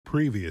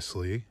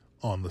Previously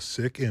on the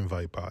Sick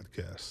Invite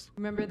podcast.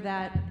 Remember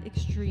that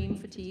extreme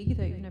fatigue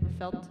that you've never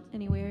felt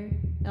anywhere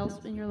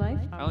else in your life?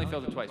 I only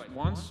felt it twice.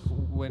 Once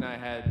when I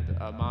had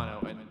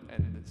mono,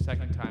 and the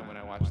second time when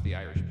I watched The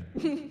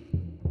Irishman.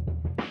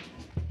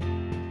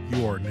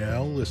 You are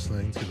now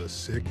listening to the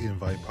Sick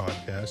Invite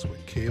podcast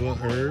with Kayla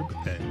Erb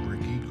and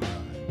Ricky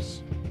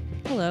Grimes.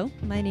 Hello,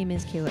 my name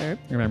is Kayla Erb,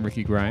 And I'm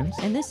Ricky Grimes.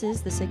 and this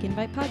is the Sick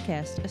Invite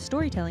podcast, a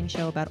storytelling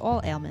show about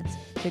all ailments.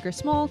 Big or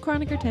small,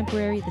 chronic or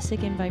temporary, the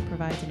Sick Invite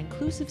provides an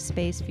inclusive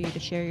space for you to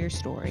share your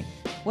story.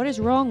 What is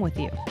wrong with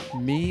you?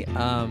 Me.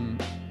 Yeah.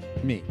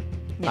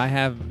 I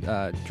have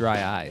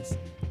dry eyes,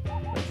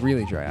 like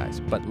really dry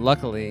eyes. But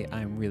luckily,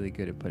 I'm really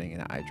good at putting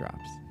in eye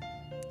drops.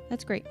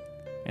 That's great.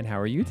 And how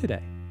are you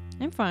today?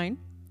 I'm fine.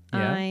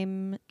 Yeah?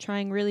 I'm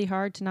trying really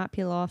hard to not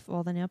peel off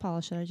all the nail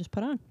polish that I just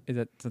put on. Is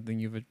that something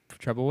you've had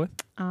trouble with?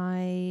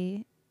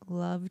 I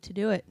love to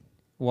do it.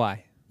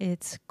 Why?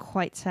 It's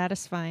quite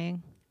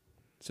satisfying.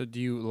 So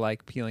do you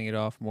like peeling it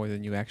off more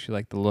than you actually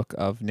like the look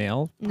of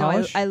nail No,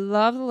 polish? I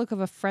love the look of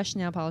a fresh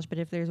nail polish, but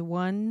if there's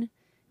one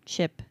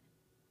chip,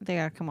 they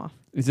gotta come off.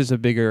 Is this a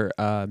bigger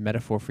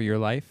metaphor for your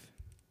life?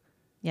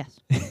 Yes.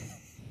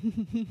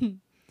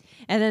 And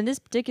then this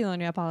particular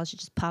nail polish,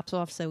 it just pops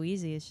off so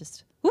easy. It's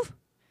just, woof.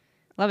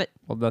 Love it.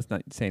 Well, let's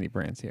not say any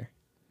brands here.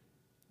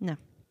 No.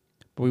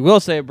 But we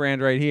will say a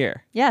brand right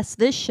here. Yes,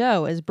 this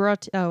show is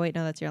brought to... Oh, wait,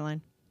 no, that's your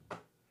line.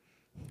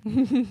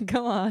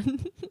 Go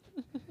on.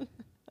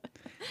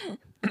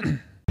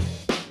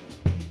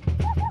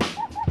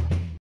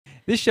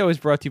 This show is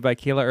brought to you by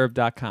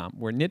KaylaHerb.com,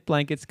 where knit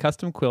blankets,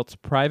 custom quilts,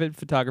 private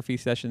photography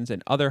sessions,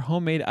 and other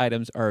homemade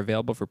items are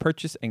available for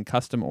purchase and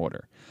custom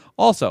order.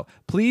 Also,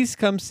 please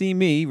come see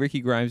me, Ricky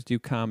Grimes, do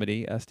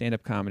comedy,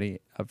 stand-up comedy,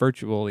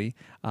 virtually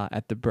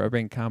at the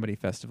Burbank Comedy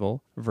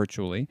Festival,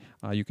 virtually.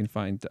 You can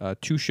find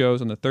 2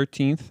 shows on the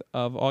 13th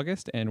of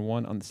August and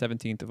 1 on the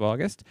 17th of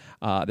August.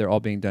 They're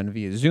all being done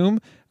via Zoom,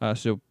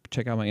 so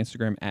check out my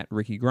Instagram at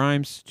Ricky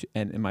Grimes,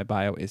 and in my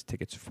bio is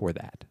tickets for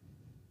that.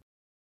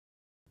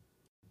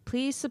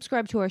 Please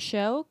subscribe to our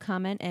show,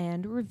 comment,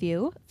 and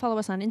review. Follow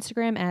us on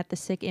Instagram at The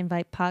Sick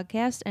Invite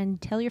Podcast,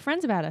 and tell your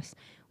friends about us.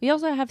 We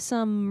also have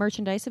some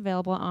merchandise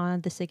available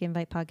on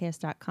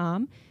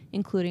thesickinvitepodcast.com,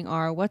 including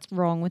our What's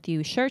Wrong With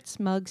You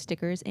shirts, mugs,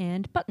 stickers,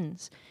 and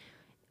buttons.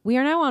 We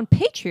are now on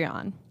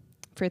Patreon.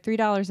 For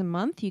 $3 a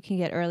month, you can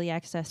get early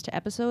access to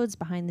episodes,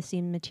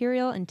 behind-the-scenes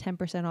material, and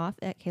 10% off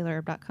at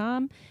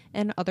KaylaHerb.com,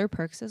 and other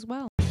perks as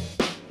well.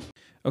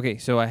 Okay,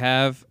 so I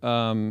have...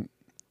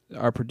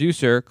 our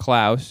producer,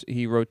 Klaus,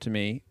 he wrote to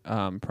me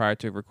prior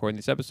to recording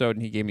this episode,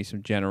 and he gave me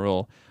some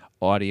general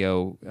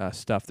audio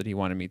stuff that he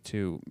wanted me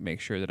to make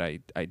sure that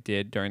I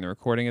did during the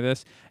recording of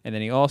this. And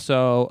then he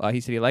also,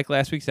 he said he liked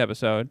last week's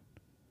episode,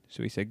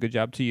 so he said, good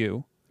job to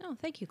you. Oh,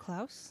 thank you,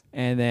 Klaus.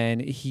 And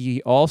then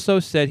he also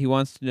said he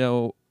wants to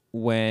know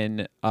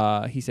when,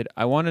 he said,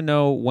 I want to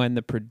know when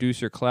the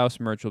producer Klaus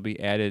merch will be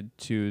added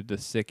to the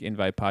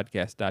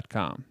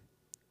sickinvitepodcast.com.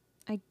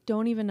 I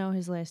don't even know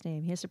his last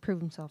name. He has to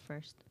prove himself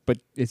first. But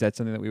is that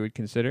something that we would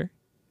consider?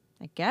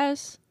 I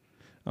guess.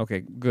 Okay,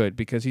 good,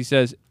 because he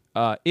says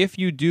if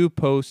you do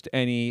post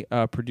any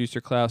Producer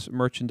Klaus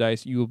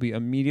merchandise, you will be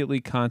immediately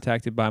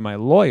contacted by my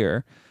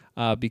lawyer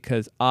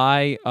because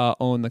I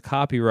own the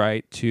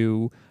copyright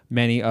to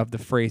many of the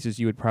phrases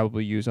you would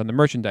probably use on the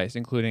merchandise,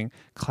 including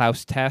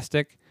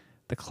Klaus-tastic,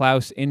 the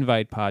Klaus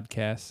Invite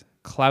Podcast,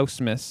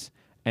 Klausmas,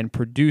 and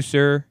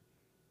Producer,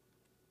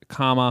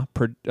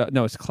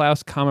 it's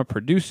Klaus,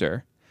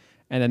 Producer.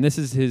 And then this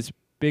is his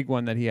big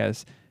one that he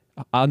has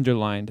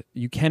underlined.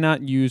 You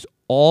cannot use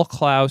all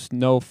Klaus,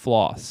 no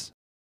floss.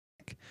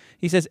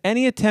 He says,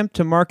 any attempt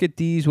to market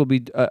these will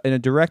be in a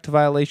direct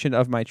violation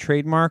of my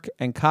trademark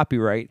and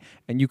copyright,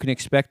 and you can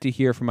expect to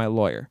hear from my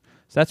lawyer.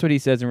 So that's what he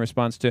says in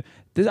response to,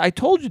 I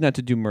told you not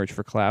to do merch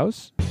for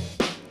Klaus.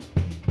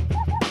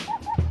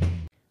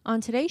 On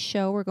today's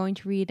show, we're going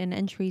to read an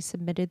entry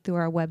submitted through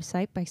our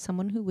website by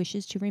someone who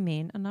wishes to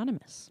remain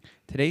anonymous.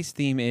 Today's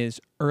theme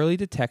is early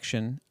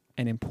detection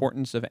and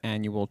importance of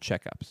annual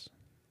checkups.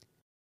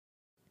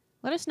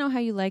 Let us know how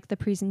you like the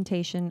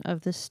presentation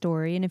of this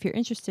story, and if you're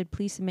interested,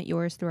 please submit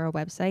yours through our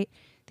website.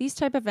 These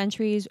type of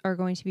entries are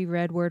going to be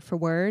read word for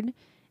word,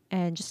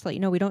 and just to let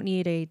you know, we don't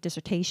need a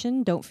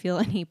dissertation. Don't feel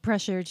any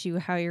pressure to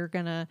how you're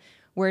going to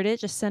word it.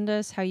 Just send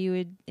us how you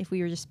would, if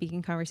we were just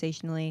speaking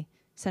conversationally,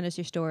 send us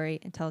your story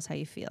and tell us how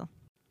you feel.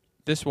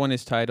 This one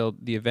is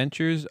titled, The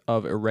Adventures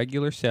of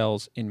Irregular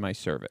Cells in My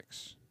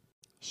Cervix.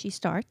 She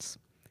starts,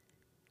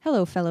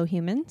 hello, fellow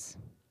humans.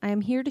 I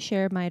am here to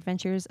share my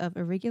adventures of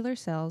irregular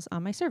cells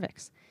on my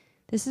cervix.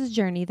 This is a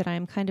journey that I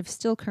am kind of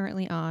still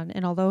currently on,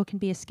 and although it can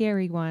be a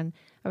scary one,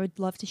 I would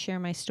love to share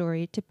my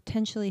story to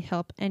potentially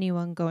help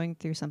anyone going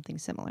through something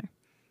similar.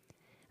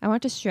 I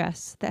want to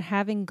stress that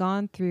having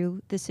gone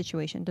through this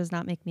situation does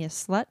not make me a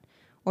slut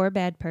or a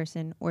bad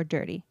person or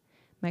dirty.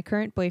 My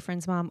current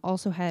boyfriend's mom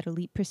also had a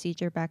LEEP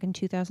procedure back in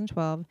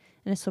 2012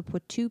 and has slept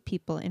with 2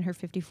 people in her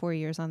 54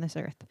 years on this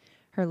earth,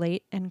 her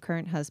late and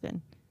current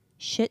husband.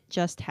 Shit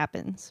just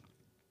happens.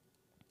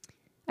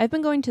 I've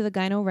been going to the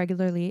gyno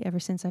regularly ever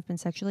since I've been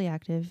sexually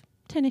active,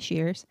 10-ish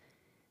years.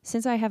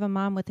 Since I have a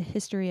mom with a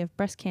history of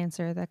breast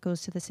cancer that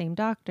goes to the same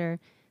doctor,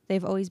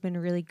 they've always been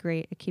really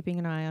great at keeping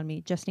an eye on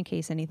me just in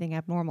case anything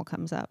abnormal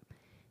comes up.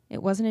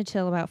 It wasn't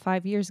until about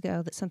 5 years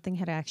ago that something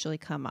had actually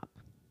come up.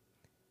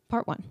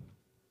 Part 1.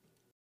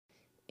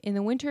 In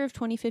the winter of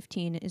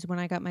 2015 is when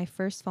I got my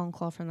first phone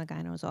call from the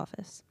gyno's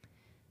office.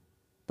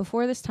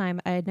 Before this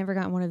time, I had never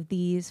gotten one of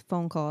these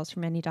phone calls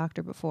from any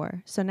doctor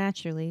before, so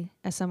naturally,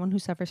 as someone who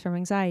suffers from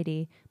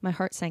anxiety, my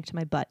heart sank to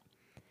my butt.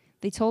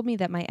 They told me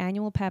that my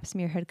annual pap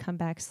smear had come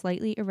back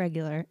slightly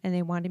irregular, and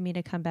they wanted me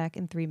to come back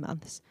in 3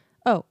 months.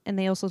 Oh, and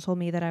they also told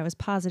me that I was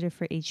positive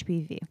for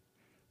HPV.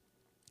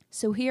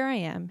 So here I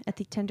am, at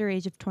the tender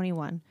age of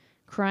 21,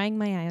 crying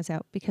my eyes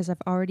out because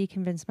I've already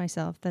convinced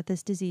myself that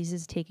this disease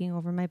is taking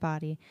over my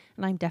body,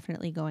 and I'm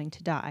definitely going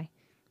to die.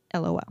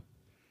 LOL.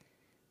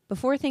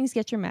 Before things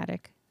get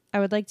dramatic, I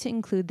would like to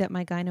include that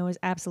my gyno is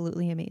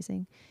absolutely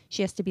amazing.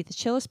 She has to be the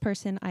chillest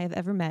person I have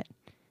ever met.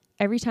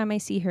 Every time I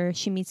see her,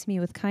 she meets me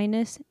with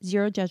kindness,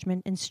 zero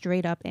judgment, and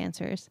straight up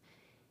answers.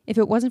 If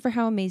it wasn't for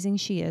how amazing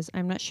she is,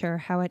 I'm not sure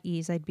how at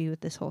ease I'd be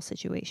with this whole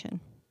situation.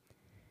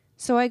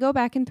 So I go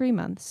back in 3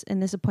 months,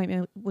 and this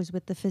appointment was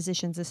with the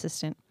physician's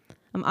assistant.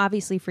 I'm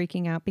obviously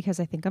freaking out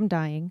because I think I'm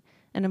dying,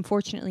 and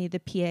unfortunately the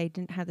PA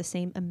didn't have the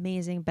same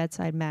amazing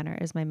bedside manner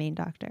as my main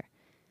doctor.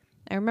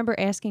 I remember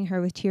asking her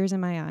with tears in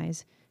my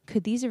eyes,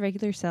 could these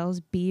irregular cells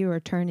be or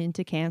turn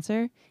into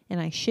cancer?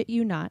 And I shit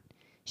you not.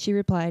 She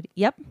replied,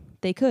 yep,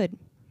 they could.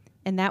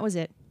 And that was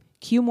it.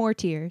 Cue more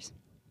tears.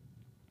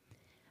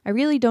 I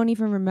really don't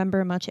even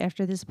remember much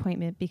after this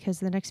appointment because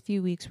the next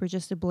few weeks were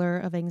just a blur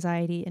of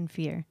anxiety and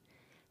fear.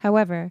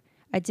 However,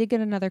 I did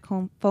get another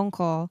phone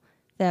call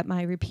that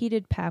my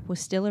repeated pap was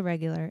still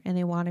irregular and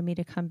they wanted me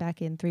to come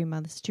back in 3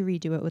 months to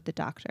redo it with the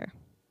doctor.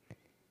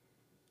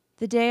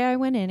 The day I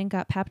went in and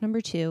got pap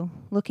number 2,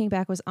 looking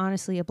back was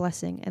honestly a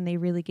blessing, and they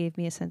really gave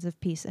me a sense of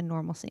peace and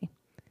normalcy.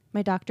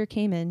 My doctor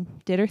came in,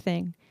 did her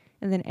thing,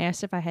 and then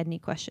asked if I had any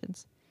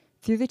questions.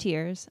 Through the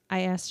tears,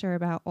 I asked her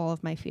about all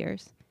of my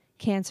fears.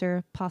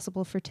 Cancer,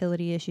 possible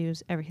fertility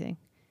issues, everything.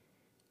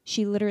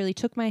 She literally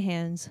took my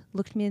hands,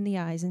 looked me in the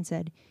eyes, and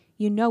said,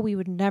 "You know we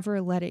would never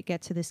let it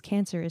get to this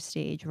cancerous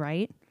stage,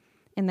 right?"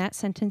 And that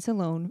sentence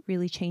alone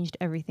really changed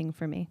everything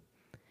for me.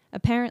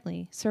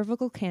 Apparently,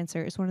 cervical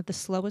cancer is one of the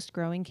slowest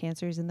growing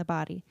cancers in the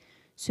body,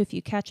 so if you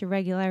catch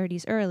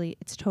irregularities early,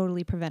 it's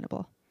totally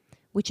preventable.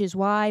 Which is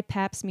why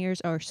pap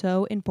smears are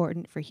so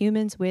important for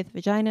humans with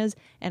vaginas,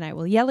 and I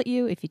will yell at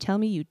you if you tell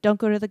me you don't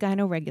go to the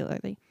gyno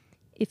regularly,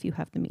 if you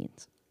have the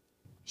means.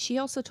 She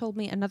also told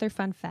me another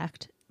fun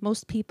fact.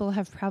 Most people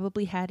have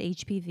probably had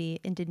HPV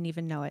and didn't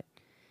even know it.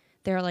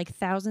 There are like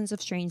thousands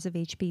of strains of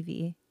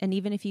HPV, and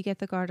even if you get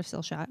the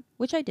Gardasil shot,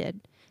 which I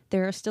did,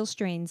 there are still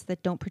strains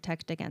that don't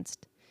protect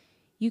against.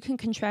 You can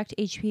contract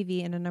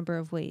HPV in a number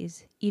of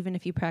ways, even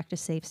if you practice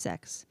safe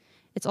sex.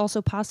 It's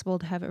also possible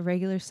to have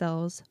irregular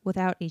cells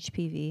without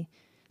HPV,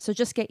 so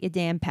just get your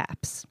damn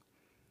paps.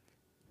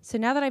 So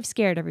now that I've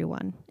scared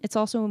everyone, it's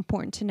also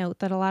important to note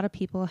that a lot of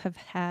people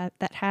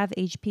that have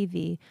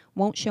HPV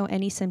won't show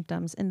any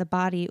symptoms, and the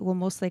body will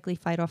most likely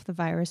fight off the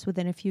virus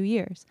within a few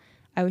years.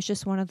 I was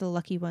just one of the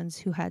lucky ones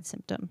who had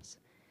symptoms.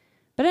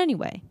 But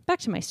anyway, back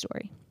to my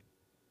story.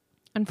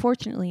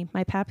 Unfortunately,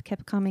 my pap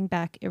kept coming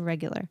back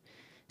irregular.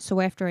 So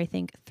after I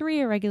think 3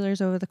 irregulars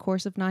over the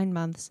course of 9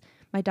 months,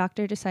 my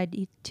doctor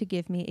decided to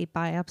give me a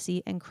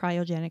biopsy and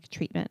cryogenic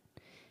treatment.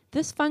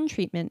 This fun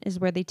treatment is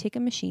where they take a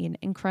machine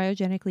and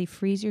cryogenically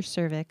freeze your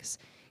cervix,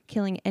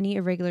 killing any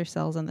irregular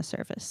cells on the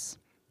surface.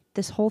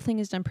 This whole thing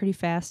is done pretty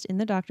fast in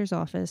the doctor's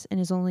office and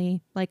is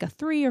only like a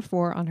 3 or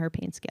 4 on her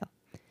pain scale.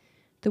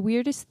 The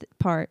weirdest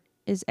part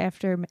is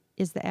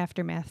the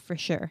aftermath for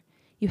sure.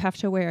 You have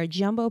to wear a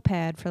jumbo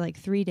pad for like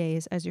 3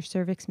 days as your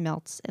cervix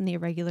melts and the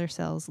irregular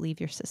cells leave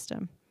your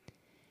system.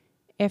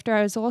 After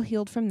I was all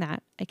healed from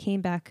that, I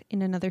came back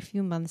in another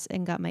few months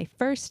and got my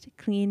first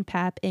clean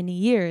pap in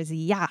years.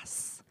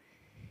 Yes!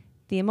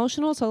 The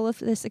emotional toll of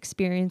this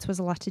experience was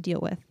a lot to deal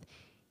with.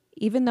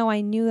 Even though I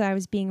knew that I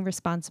was being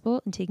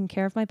responsible and taking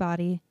care of my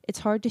body, it's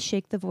hard to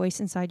shake the voice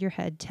inside your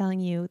head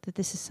telling you that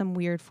this is some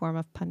weird form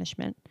of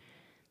punishment.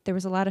 There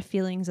was a lot of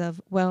feelings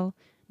of, well,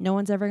 no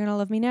one's ever going to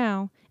love me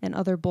now, and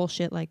other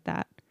bullshit like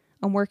that.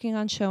 I'm working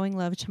on showing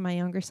love to my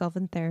younger self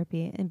in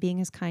therapy and being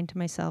as kind to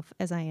myself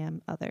as I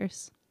am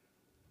others.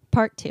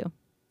 Part 2.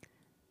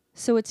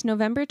 So it's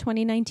November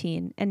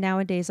 2019, and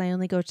nowadays I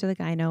only go to the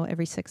gyno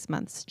every 6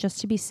 months, just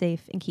to be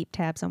safe and keep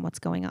tabs on what's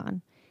going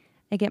on.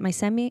 I get my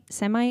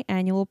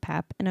semi-annual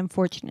pap, and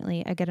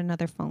unfortunately I get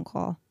another phone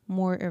call,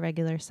 more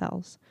irregular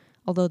cells.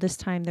 Although this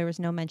time there was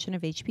no mention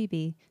of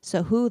HPV,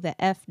 so who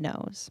the F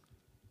knows?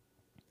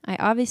 I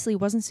obviously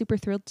wasn't super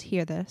thrilled to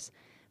hear this,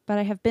 but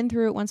I have been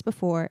through it once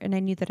before, and I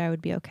knew that I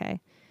would be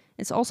okay.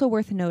 It's also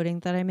worth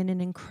noting that I'm in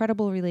an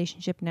incredible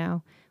relationship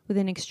now with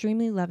an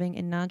extremely loving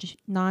and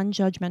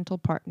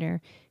non-judgmental partner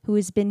who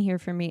has been here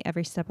for me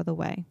every step of the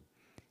way.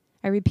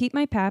 I repeat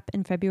my pap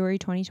in February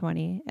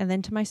 2020, and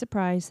then to my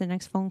surprise, the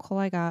next phone call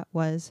I got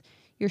was,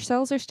 Your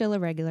cells are still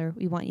irregular.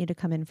 We want you to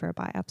come in for a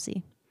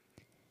biopsy.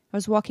 I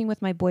was walking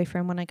with my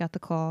boyfriend when I got the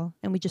call,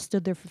 and we just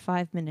stood there for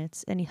 5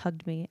 minutes, and he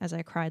hugged me as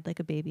I cried like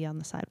a baby on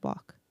the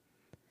sidewalk.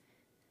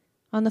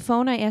 On the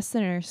phone, I asked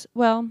the nurse,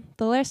 well,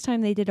 the last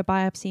time they did a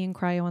biopsy and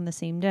cryo on the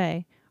same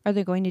day, are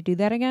they going to do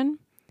that again?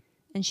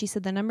 And she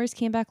said the numbers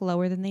came back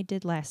lower than they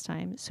did last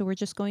time, so we're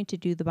just going to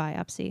do the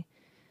biopsy.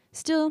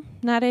 Still,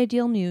 not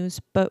ideal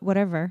news, but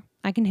whatever.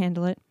 I can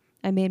handle it.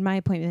 I made my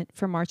appointment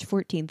for March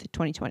 14th,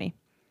 2020.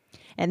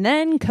 And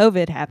then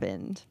COVID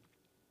happened.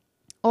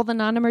 All the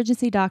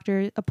non-emergency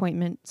doctor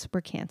appointments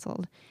were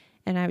canceled,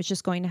 and I was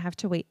just going to have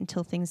to wait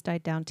until things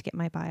died down to get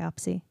my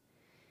biopsy.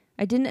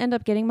 I didn't end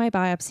up getting my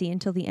biopsy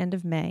until the end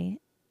of May,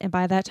 and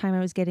by that time I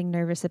was getting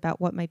nervous about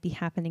what might be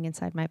happening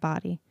inside my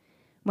body.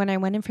 When I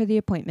went in for the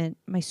appointment,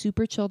 my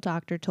super chill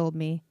doctor told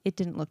me it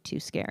didn't look too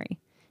scary,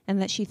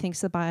 and that she thinks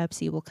the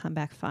biopsy will come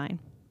back fine.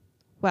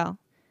 Well,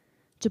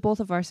 to both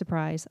of our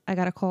surprise, I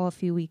got a call a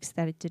few weeks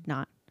that it did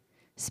not.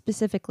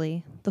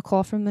 Specifically, the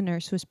call from the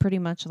nurse was pretty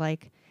much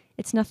like,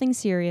 it's nothing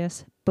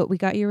serious, but we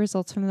got your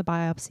results from the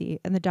biopsy,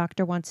 and the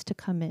doctor wants to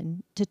come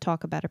in to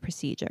talk about a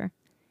procedure.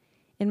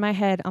 In my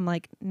head, I'm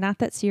like, not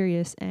that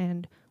serious,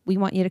 and we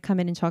want you to come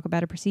in and talk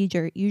about a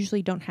procedure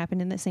usually don't happen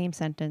in the same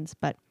sentence,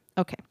 but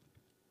okay.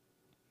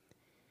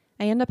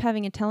 I end up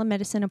having a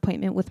telemedicine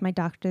appointment with my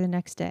doctor the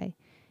next day,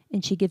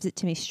 and she gives it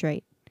to me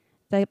straight.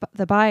 The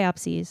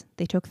biopsies,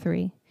 they took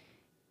 3,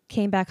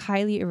 came back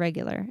highly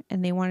irregular,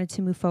 and they wanted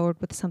to move forward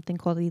with something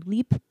called a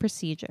LEAP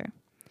procedure.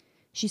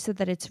 She said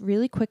that it's a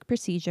really quick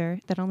procedure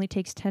that only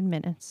takes 10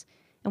 minutes,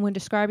 and when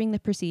describing the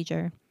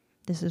procedure,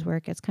 this is where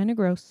it gets kind of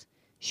gross,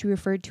 she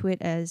referred to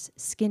it as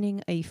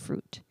skinning a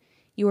fruit.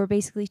 You are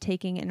basically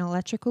taking an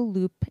electrical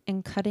loop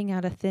and cutting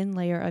out a thin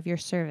layer of your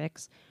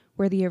cervix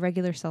where the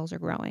irregular cells are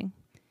growing.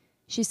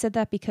 She said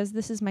that because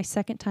this is my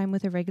second time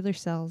with irregular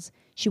cells,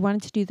 she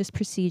wanted to do this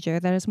procedure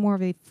that is more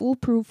of a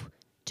foolproof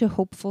to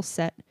hopeful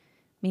set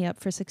me up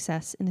for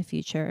success in the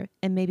future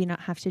and maybe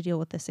not have to deal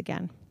with this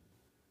again.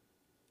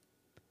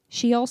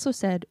 She also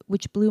said,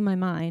 which blew my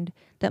mind,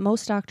 that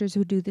most doctors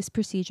would do this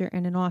procedure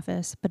in an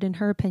office, but in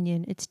her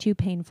opinion, it's too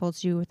painful to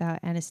do without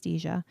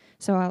anesthesia,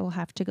 so I will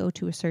have to go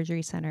to a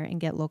surgery center and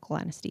get local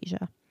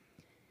anesthesia.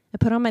 I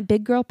put on my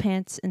big girl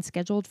pants and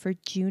scheduled for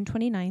June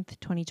 29th,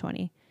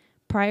 2020.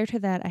 Prior to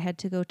that, I had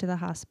to go to the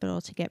hospital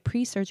to get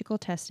pre-surgical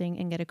testing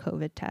and get a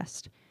COVID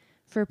test.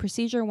 For a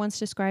procedure once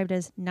described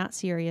as not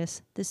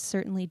serious, this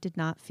certainly did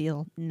not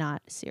feel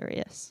not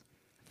serious.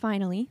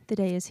 Finally, the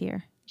day is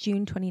here,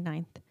 June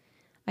 29th.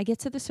 I get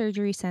to the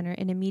surgery center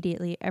and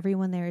immediately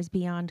everyone there is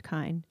beyond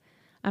kind.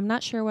 I'm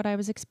not sure what I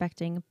was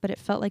expecting, but it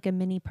felt like a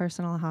mini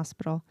personal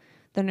hospital.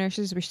 The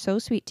nurses were so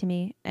sweet to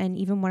me, and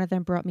even one of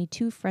them brought me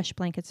 2 fresh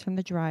blankets from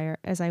the dryer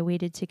as I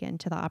waited to get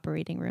into the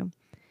operating room.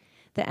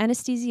 The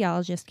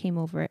anesthesiologist came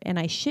over, and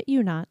I shit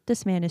you not,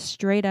 this man is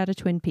straight out of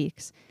Twin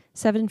Peaks,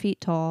 7 feet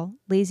tall,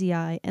 lazy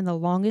eye, and the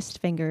longest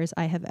fingers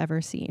I have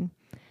ever seen.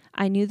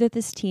 I knew that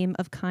this team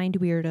of kind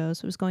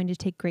weirdos was going to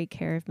take great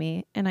care of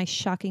me, and I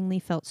shockingly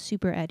felt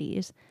super at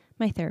ease.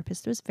 My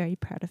therapist was very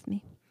proud of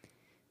me.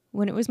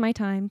 When it was my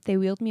time, they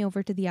wheeled me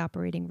over to the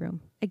operating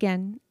room.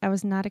 Again, I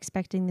was not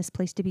expecting this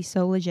place to be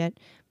so legit,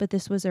 but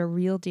this was a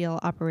real deal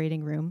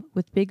operating room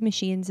with big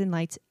machines and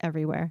lights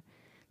everywhere.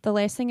 The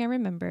last thing I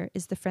remember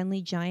is the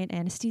friendly giant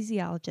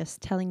anesthesiologist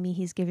telling me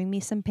he's giving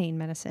me some pain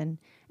medicine,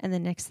 and the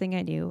next thing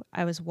I knew,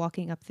 I was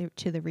walking up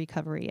to the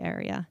recovery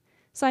area.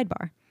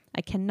 Sidebar. I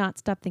cannot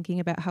stop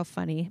thinking about how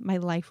funny my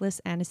lifeless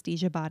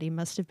anesthesia body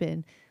must have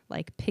been,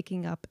 like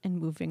picking up and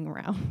moving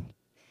around.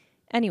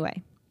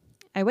 Anyway,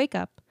 I wake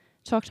up,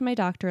 talk to my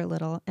doctor a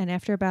little, and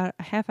after about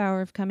a half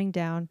hour of coming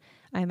down,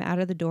 I am out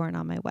of the door and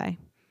on my way.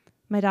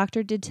 My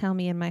doctor did tell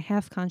me in my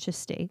half-conscious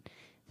state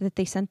that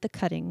they sent the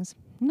cuttings,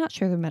 not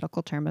sure the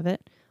medical term of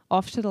it,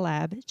 off to the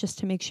lab just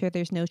to make sure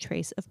there's no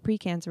trace of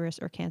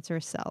precancerous or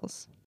cancerous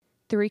cells.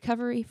 The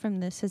recovery from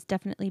this has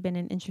definitely been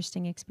an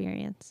interesting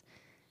experience.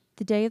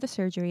 The day of the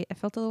surgery, I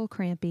felt a little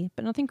crampy,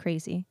 but nothing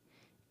crazy.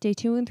 Day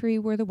 2 and 3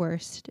 were the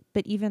worst,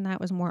 but even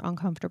that was more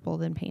uncomfortable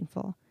than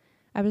painful.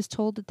 I was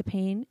told that the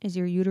pain is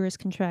your uterus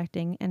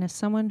contracting, and as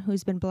someone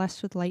who's been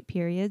blessed with light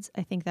periods,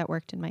 I think that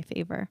worked in my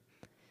favor.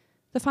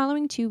 The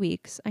following 2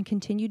 weeks, I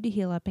continued to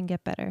heal up and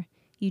get better.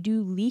 You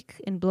do leak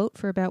and bloat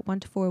for about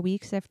 1 to 4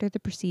 weeks after the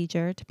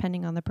procedure,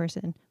 depending on the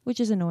person, which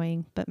is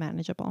annoying, but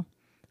manageable.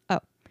 Oh,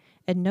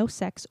 and no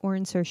sex or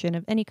insertion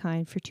of any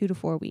kind for 2 to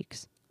 4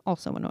 weeks,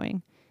 also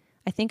annoying.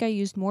 I think I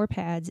used more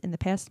pads in the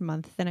past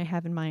month than I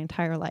have in my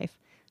entire life.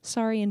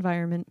 Sorry,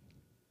 environment.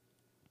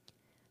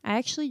 I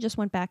actually just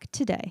went back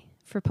today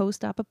for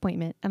post-op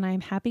appointment, and I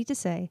am happy to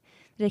say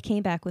that I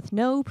came back with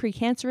no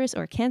precancerous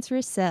or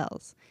cancerous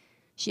cells.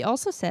 She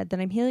also said that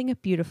I'm healing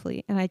up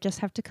beautifully, and I just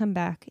have to come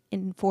back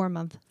in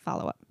 4-month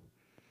follow-up.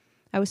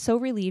 I was so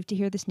relieved to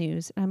hear this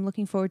news, and I'm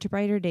looking forward to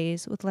brighter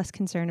days with less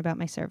concern about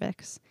my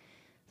cervix.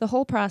 The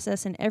whole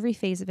process and every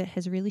phase of it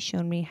has really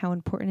shown me how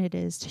important it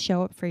is to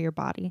show up for your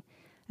body.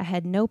 I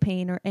had no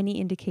pain or any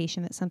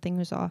indication that something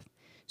was off,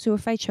 so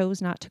if I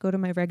chose not to go to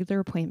my regular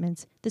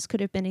appointments, this could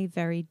have been a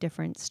very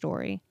different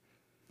story.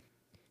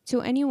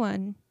 To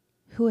anyone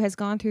who has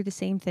gone through the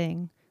same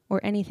thing, or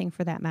anything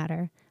for that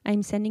matter, I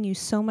am sending you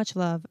so much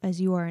love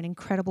as you are an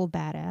incredible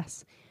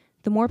badass.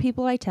 The more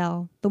people I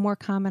tell, the more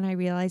common I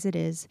realize it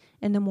is,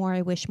 and the more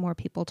I wish more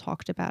people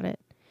talked about it.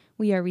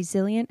 We are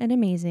resilient and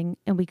amazing,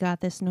 and we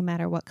got this no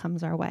matter what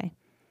comes our way.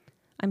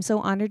 I'm so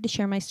honored to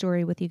share my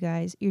story with you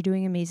guys. You're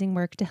doing amazing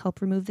work to help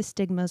remove the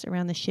stigmas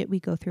around the shit we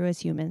go through as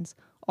humans.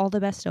 All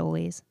the best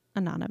always,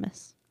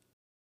 Anonymous.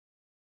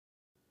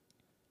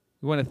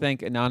 We want to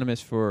thank Anonymous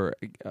for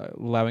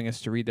allowing us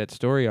to read that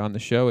story on the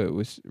show. It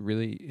was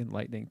really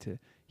enlightening to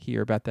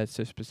hear about that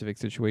specific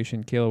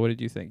situation. Kayla, what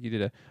did you think? You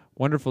did a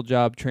wonderful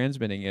job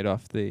transmitting it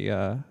off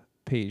the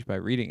page by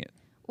reading it.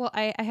 Well,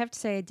 I have to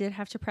say I did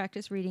have to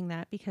practice reading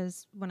that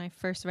because when I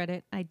first read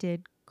it, I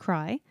did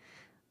cry.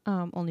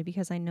 Only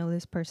because I know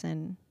this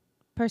person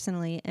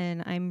personally,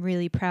 and I'm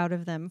really proud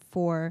of them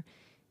for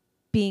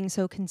being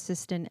so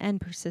consistent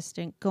and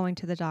persistent, going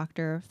to the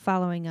doctor,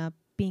 following up,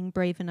 being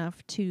brave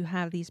enough to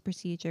have these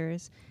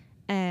procedures.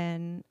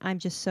 And I'm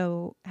just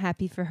so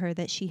happy for her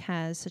that she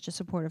has such a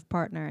supportive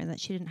partner and that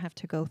she didn't have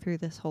to go through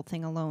this whole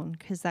thing alone,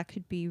 because that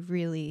could be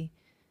really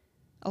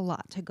a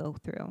lot to go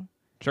through.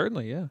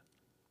 Certainly, yeah.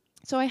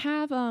 So I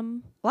have a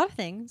lot of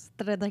things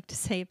that I'd like to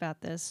say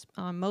about this.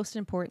 Most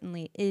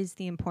importantly is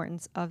the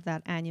importance of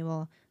that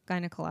annual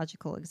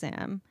gynecological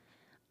exam.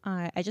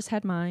 I just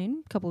had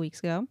mine a couple weeks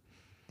ago.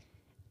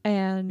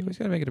 And You always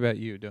got to make it about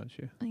you, don't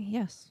you?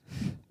 Yes.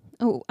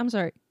 Oh, I'm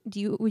sorry.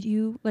 Would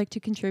you like to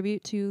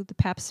contribute to the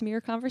pap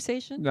smear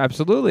conversation?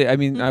 Absolutely. I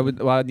mean,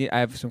 I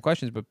have some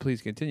questions, but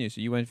please continue. So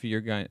you went for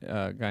your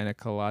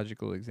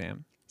gynecological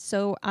exam.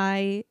 So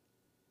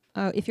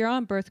if you're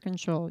on birth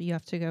control, you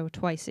have to go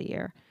twice a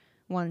year.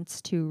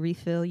 Once to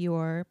refill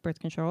your birth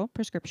control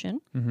prescription.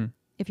 Mm-hmm.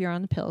 If you're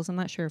on the pills, I'm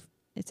not sure if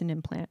it's an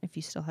implant, if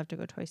you still have to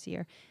go twice a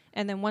year.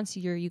 And then once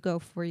a year, you go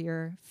for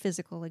your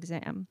physical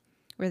exam,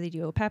 where they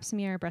do a pap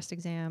smear, breast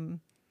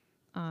exam,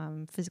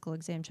 physical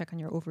exam, check on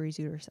your ovaries,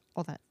 uterus,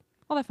 all that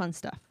fun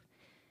stuff.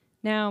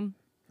 Now,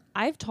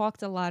 I've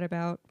talked a lot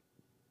about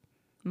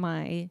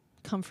my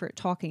comfort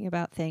talking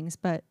about things,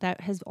 but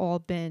that has all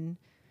been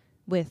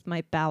with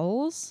my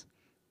bowels.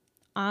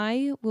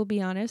 I will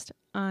be honest,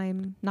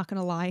 I'm not going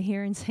to lie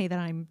here and say that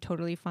I'm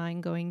totally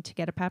fine going to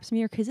get a pap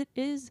smear because it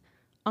is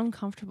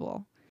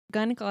uncomfortable.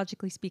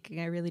 Gynecologically speaking,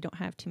 I really don't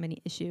have too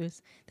many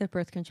issues that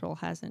birth control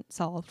hasn't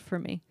solved for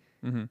me,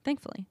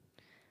 thankfully.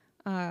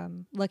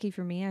 Lucky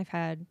for me, I've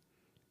had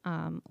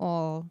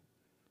all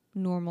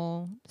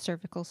normal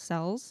cervical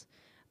cells.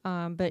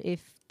 But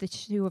if the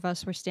two of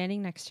us were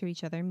standing next to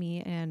each other,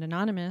 me and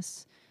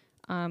Anonymous,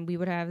 we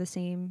would have the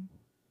same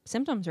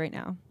symptoms right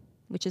now,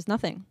 which is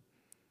nothing.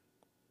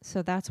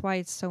 So that's why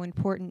it's so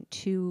important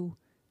to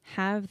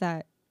have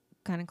that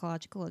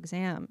gynecological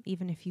exam.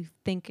 Even if you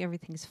think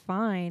everything's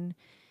fine,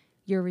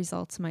 your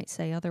results might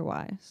say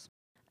otherwise.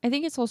 I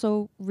think it's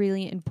also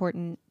really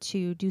important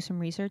to do some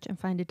research and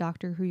find a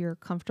doctor who you're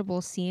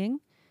comfortable seeing,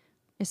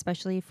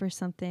 especially for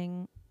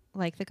something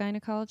like the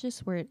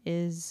gynecologist, where it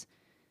is,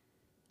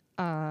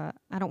 I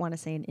don't want to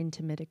say an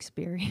intimate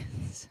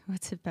experience.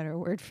 What's a better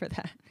word for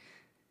that?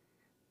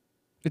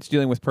 It's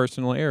dealing with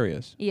personal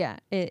areas. Yeah,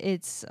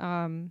 it's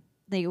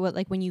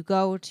like when you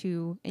go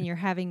to and you're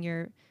having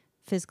your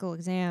physical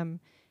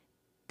exam,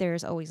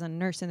 there's always a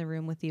nurse in the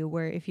room with you,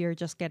 where if you're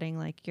just getting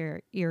like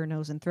your ear,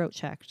 nose, and throat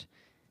checked,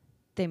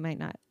 they might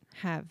not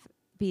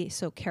be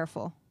so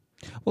careful.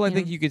 Well, I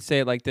think you could say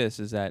it like this,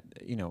 is that,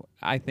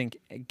 I think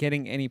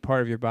getting any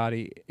part of your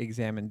body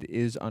examined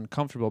is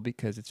uncomfortable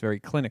because it's very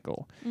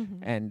clinical.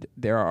 Mm-hmm. And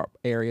there are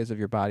areas of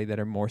your body that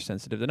are more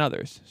sensitive than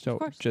others. So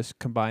just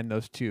combine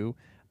those two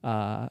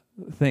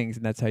things,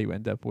 and that's how you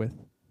end up with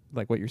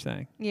like what you're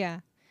saying.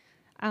 Yeah.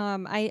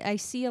 I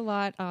see a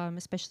lot,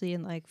 especially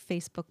in like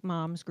Facebook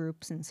moms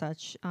groups and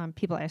such,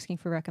 people asking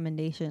for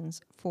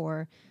recommendations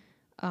for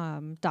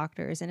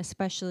doctors, and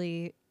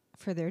especially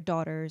for their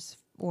daughters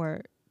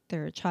or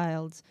their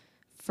child's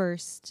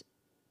first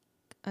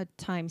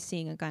time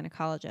seeing a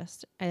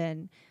gynecologist.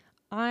 And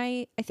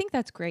I think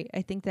that's great.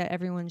 I think that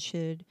everyone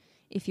should,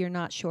 if you're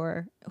not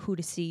sure who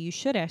to see, you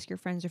should ask your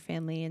friends or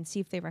family and see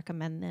if they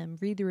recommend them,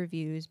 read the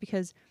reviews,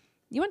 because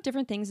you want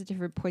different things at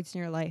different points in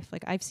your life.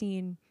 Like I've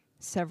seen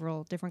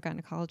several different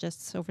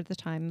gynecologists over the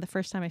time. The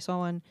first time I saw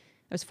one,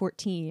 I was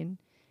 14.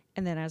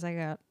 And then as I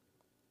got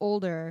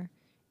older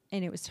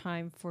and it was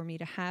time for me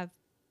to have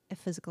a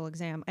physical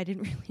exam, I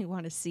didn't really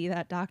want to see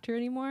that doctor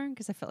anymore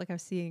because I felt like I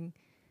was seeing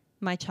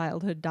my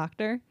childhood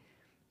doctor.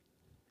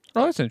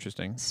 Oh, that's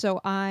interesting.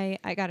 So I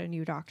got a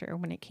new doctor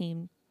when it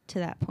came to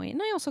that point.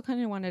 And I also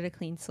kind of wanted a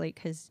clean slate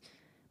because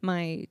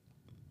my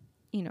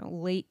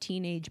late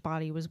teenage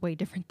body was way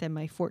different than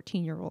my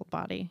 14-year-old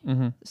body.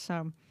 Mm-hmm.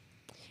 So,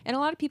 and a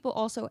lot of people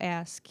also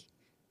ask,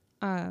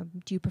 do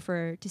you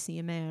prefer to see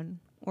a man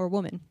or a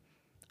woman?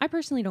 I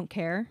personally don't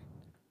care.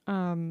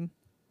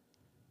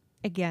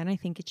 Again, I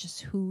think it's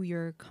just who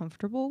you're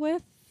comfortable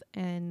with,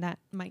 and that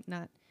might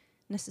not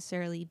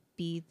necessarily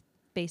be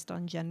based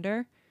on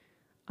gender.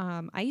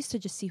 I used to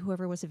just see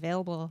whoever was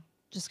available,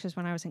 just because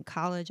when I was in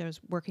college, I was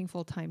working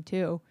full time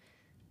too.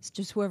 it's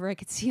just whoever I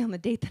could see on the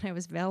date that I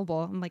was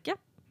available. I'm like, yeah,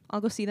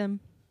 I'll go see them.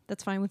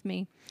 That's fine with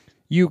me.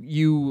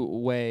 You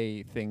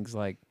weigh things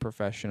like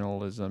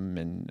professionalism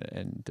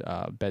and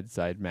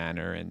bedside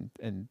manner and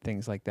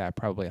things like that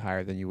probably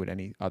higher than you would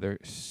any other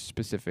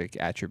specific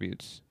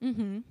attributes.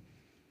 Mm-hmm.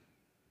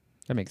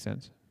 That makes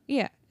sense.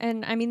 Yeah.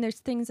 And I mean, there's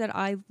things that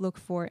I look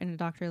for in a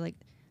doctor. Like,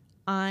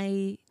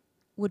 I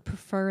would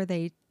prefer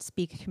they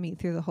speak to me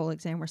through the whole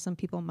exam, where some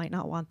people might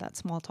not want that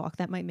small talk.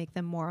 That might make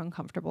them more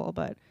uncomfortable.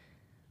 But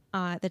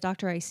the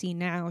doctor I see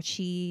now,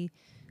 she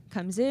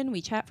comes in,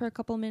 we chat for a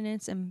couple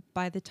minutes, and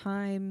by the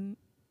time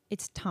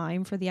it's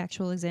time for the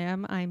actual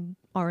exam, I'm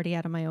already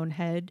out of my own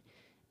head,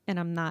 and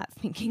I'm not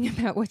thinking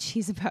about what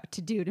she's about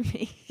to do to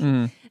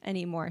me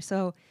anymore.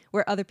 So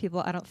where other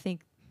people, I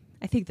think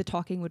the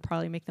talking would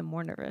probably make them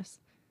more nervous.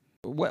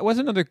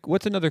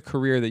 What's another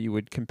career that you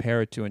would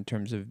compare it to in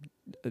terms of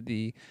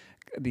the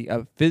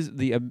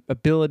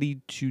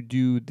ability to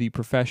do the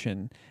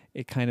profession?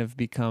 It kind of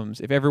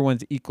becomes, if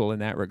everyone's equal in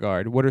that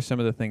regard, what are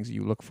some of the things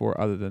you look for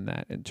other than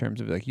that, in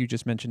terms of, like, you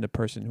just mentioned a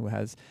person who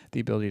has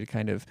the ability to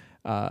kind of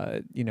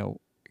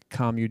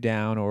calm you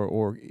down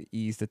or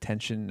ease the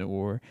tension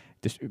or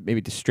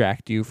maybe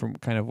distract you from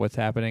kind of what's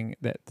happening.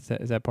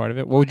 Is that part of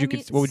it? What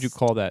would you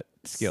call that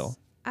skill?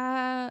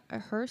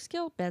 Her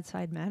skill,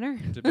 bedside manner.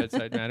 It's a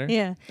bedside manner?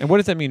 Yeah. And what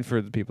does that mean for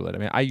the people that,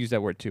 I use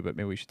that word too, but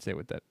maybe we should say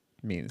what that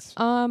means.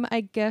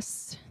 I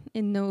guess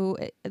in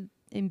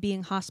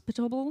being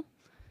hospitable,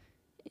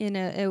 in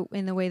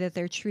the way that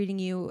they're treating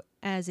you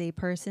as a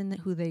person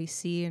who they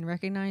see and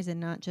recognize, and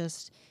not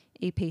just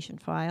a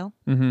patient file.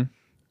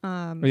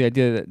 Mm-hmm. The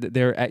idea that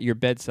they're at your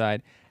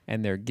bedside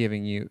and they're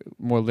giving you,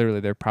 more literally,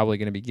 they're probably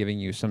going to be giving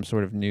you some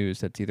sort of news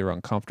that's either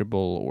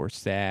uncomfortable or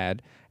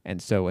sad. And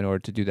so in order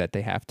to do that,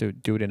 they have to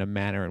do it in a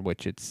manner in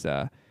which it's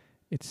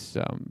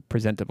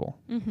presentable.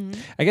 Mm-hmm.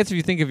 I guess if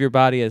you think of your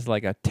body as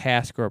like a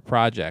task or a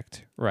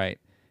project, right?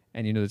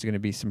 And you know there's going to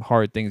be some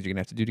hard things you're going to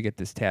have to do to get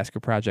this task or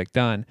project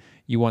done.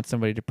 You want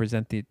somebody to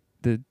present the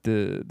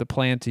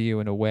plan to you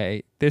in a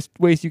way. There's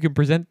ways you can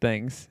present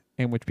things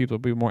in which people will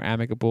be more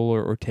amicable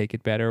or take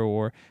it better,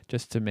 or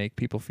just to make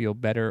people feel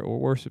better or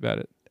worse about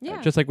it. Yeah.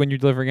 Just like when you're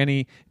delivering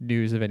any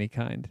news of any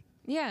kind.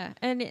 Yeah,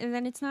 and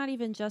then it's not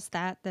even just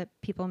that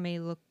people may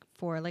look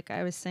for. Like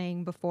I was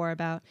saying before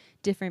about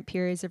different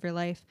periods of your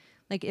life.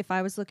 Like if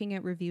I was looking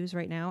at reviews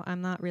right now,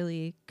 I'm not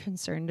really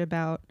concerned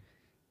about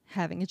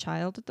having a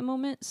child at the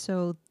moment.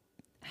 So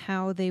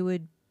how available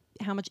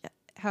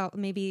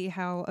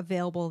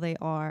they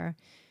are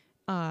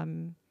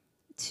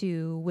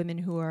to women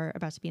who are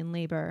about to be in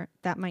labor,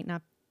 that might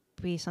not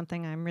be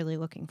something I'm really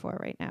looking for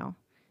right now.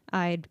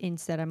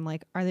 I'm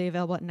like, are they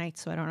available at night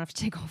so I don't have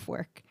to take off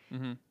work?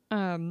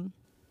 Mm-hmm.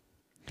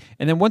 And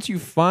then once you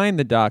find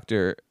the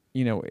doctor,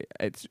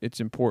 it's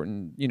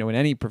important, in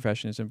any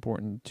profession, it's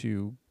important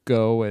to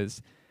go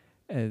as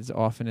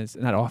often as,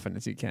 not often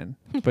as you can,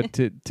 but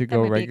to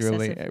go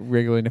regularly.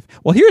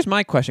 Well, here's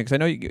my question, because I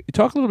know you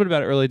talk a little bit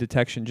about early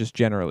detection, just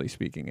generally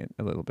speaking,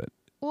 a little bit.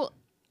 Well,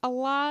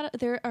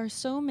 there are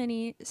so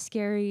many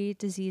scary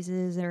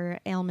diseases or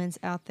ailments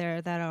out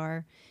there that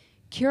are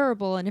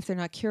curable, and if they're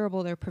not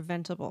curable, they're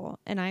preventable.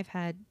 And I've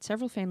had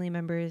several family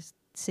members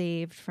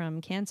saved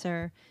from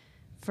cancer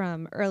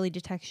from early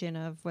detection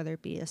of whether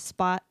it be a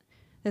spot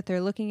that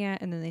they're looking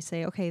at, and then they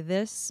say, okay,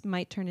 this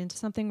might turn into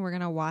something. We're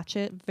going to watch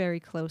it very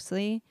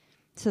closely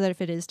so that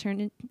if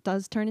it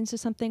does turn into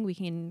something, we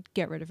can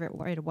get rid of it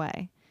right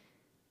away.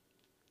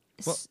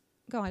 Well,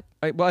 go ahead.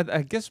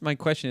 I guess my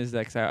question is that,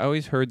 because I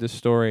always heard the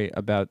story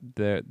about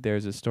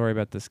there's a story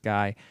about this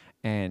guy,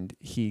 and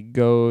he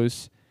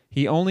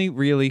only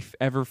really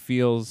ever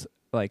feels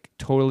like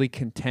totally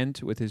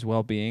content with his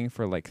well-being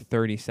for like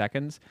 30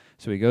 seconds.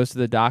 So he goes to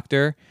the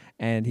doctor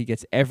and he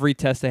gets every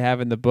test they have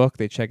in the book.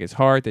 They check his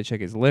heart, they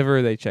check his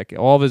liver, they check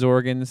all of his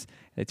organs,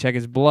 they check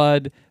his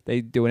blood,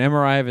 they do an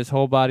MRI of his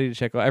whole body to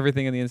check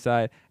everything on the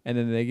inside, and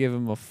then they give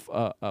him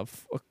a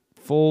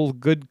full,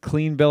 good,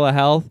 clean bill of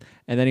health,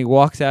 and then he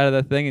walks out of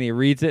the thing and he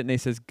reads it, and he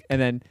says, and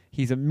then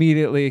he's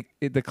immediately,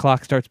 the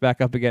clock starts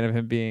back up again of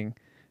him being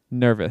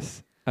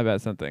nervous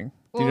about something.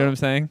 Do you know what I'm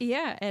saying?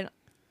 Yeah, and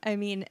I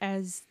mean,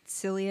 as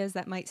silly as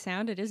that might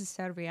sound, it is a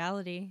sad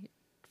reality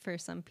for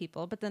some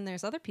people. But then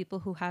there's other people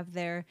who have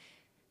their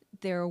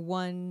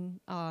one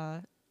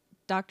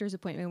doctor's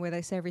appointment where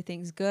they say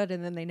everything's good,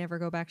 and then they never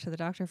go back to the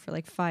doctor for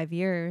like 5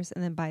 years,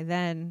 and then by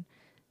then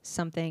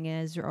something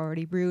is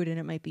already brewed and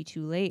it might be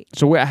too late.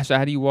 So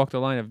how do you walk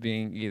the line of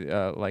being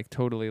like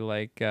totally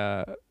like?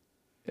 Well,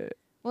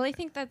 I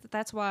think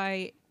that's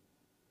why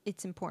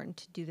it's important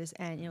to do this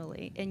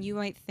annually. And you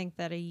might think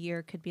that a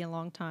year could be a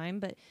long time,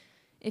 but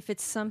if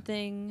it's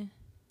something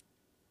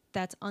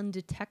that's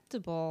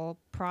undetectable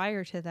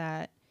prior to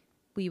that,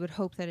 we would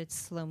hope that it's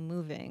slow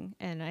moving.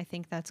 And I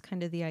think that's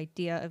kind of the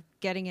idea of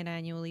getting it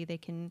annually.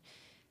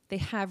 They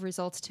have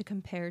results to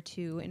compare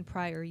to in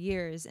prior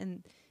years.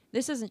 And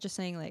this isn't just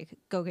saying like,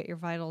 go get your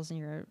vitals and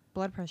your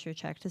blood pressure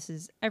checked. This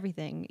is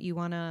everything. You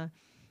want to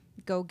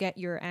go get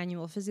your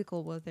annual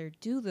physical where they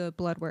do the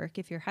blood work.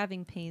 If you're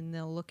having pain,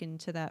 they'll look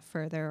into that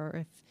further.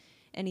 Or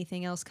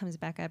anything else comes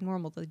back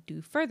abnormal, they'll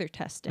do further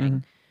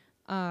testing.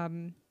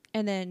 Mhm.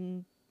 And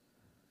then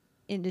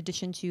in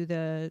addition to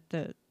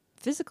the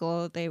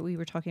physical, we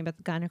were talking about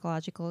the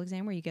gynecological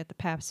exam where you get the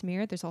pap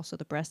smear. There's also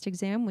the breast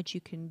exam, which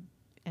you can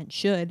and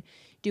should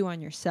do on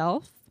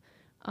yourself.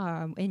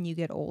 And you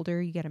get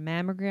older, you get a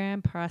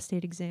mammogram,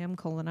 prostate exam,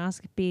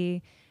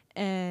 colonoscopy,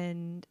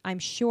 and I'm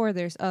sure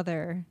there's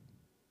other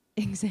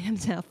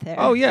exams out there.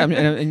 Oh yeah,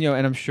 and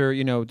I'm sure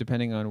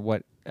depending on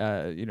what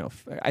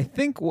I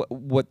think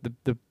what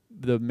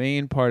the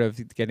main part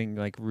of getting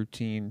like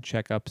routine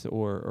checkups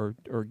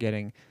or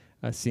getting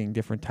seeing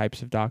different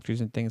types of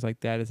doctors and things like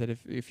that is that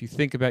if you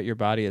think about your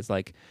body as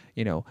like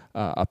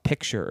a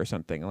picture or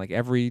something, like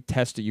every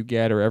test that you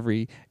get or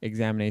every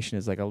examination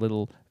is like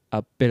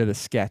a bit of the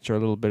sketch or a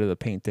little bit of the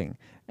painting,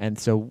 and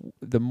so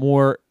the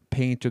more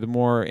paint or the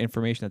more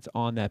information that's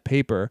on that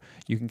paper,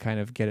 you can kind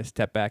of get a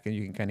step back and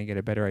you can kind of get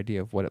a better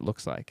idea of what it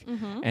looks like.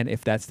 And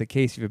if that's the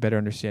case, you have a better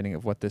understanding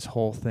of what this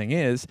whole thing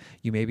is,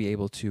 you may be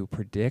able to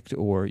predict,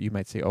 or you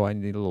might say, oh, I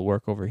need a little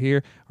work over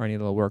here, or I need a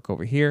little work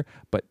over here.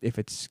 But if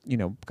it's,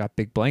 got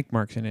big blank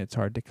marks in it, it's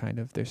hard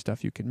to there's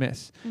stuff you can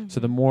miss.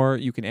 So the more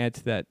you can add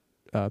to that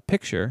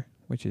picture,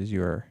 which is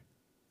your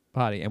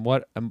body, and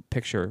what a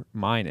picture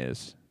mine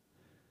is,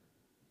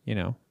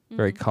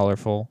 very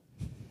colorful,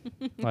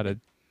 a lot of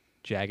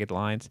jagged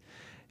lines,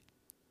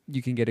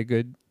 you can get a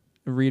good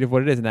read of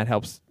what it is, and that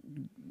helps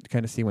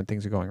kind of see when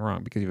things are going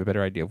wrong because you have a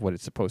better idea of what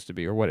it's supposed to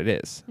be or what it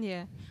is.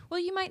 Yeah. Well,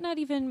 you might not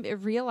even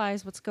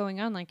realize what's going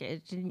on. Like,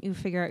 didn't you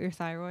figure out your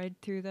thyroid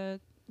through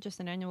just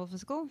an annual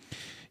physical?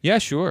 Yeah,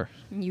 sure.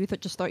 You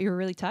just thought you were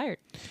really tired.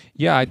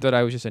 Yeah, I thought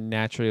I was just a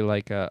naturally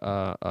like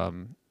the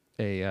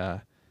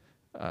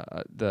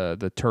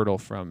turtle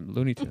from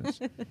Looney Tunes.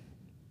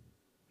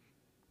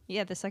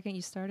 Yeah, the second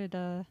you started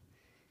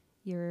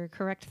your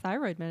correct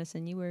thyroid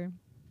medicine, you were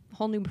a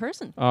whole new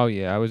person. Oh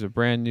yeah, I was a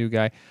brand new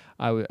guy.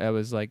 I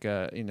was like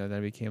then I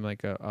became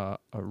like a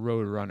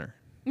road runner.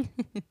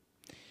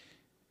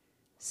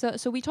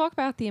 So we talk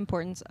about the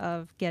importance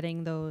of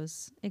getting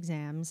those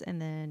exams,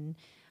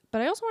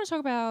 but I also want to talk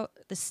about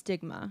the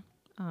stigma.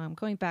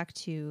 Going back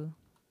to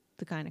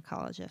the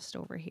gynecologist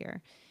over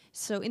here.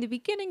 So in the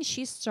beginning,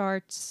 she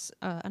starts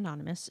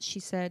anonymous. She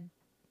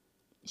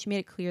made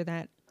it clear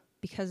that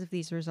because of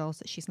these results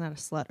that she's not a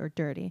slut or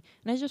dirty.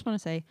 And I just want to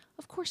say,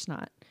 of course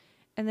not.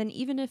 And then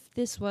even if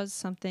this was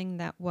something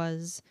that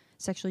was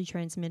sexually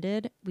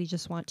transmitted, we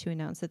just want to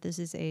announce that this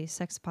is a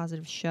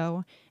sex-positive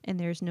show and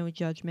there's no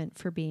judgment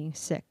for being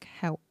sick.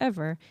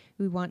 However,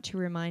 we want to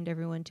remind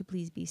everyone to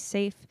please be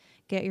safe,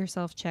 get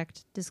yourself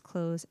checked,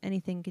 disclose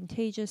anything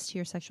contagious to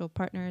your sexual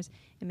partners,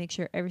 and make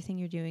sure everything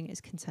you're doing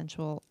is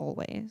consensual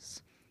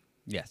always.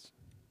 Yes.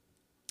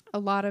 A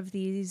lot of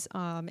these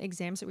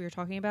exams that we were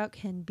talking about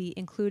can be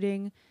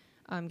including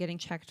getting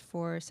checked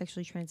for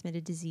sexually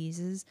transmitted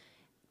diseases.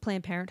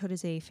 Planned Parenthood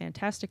is a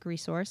fantastic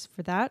resource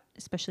for that,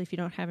 especially if you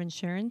don't have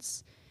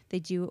insurance. They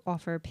do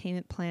offer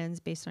payment plans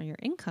based on your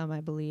income, I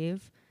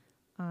believe.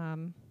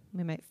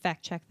 We might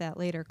fact check that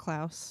later,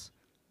 Klaus.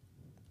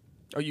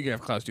 Oh, you can have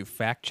Klaus do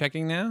fact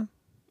checking now?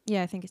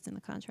 Yeah, I think it's in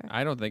the contract.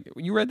 I don't think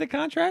you read the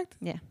contract.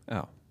 Yeah.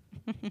 Oh.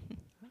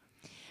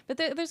 But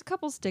there's a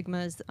couple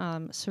stigmas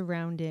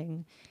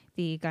surrounding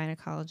the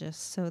gynecologist.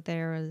 So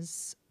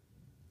there's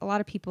a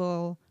lot of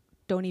people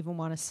don't even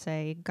want to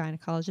say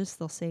gynecologist.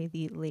 They'll say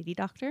the lady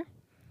doctor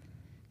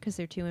because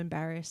they're too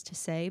embarrassed to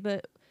say.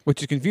 But which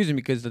is confusing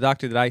because the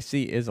doctor that I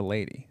see is a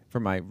lady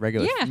for my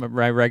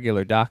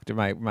regular doctor,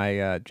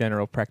 my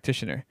general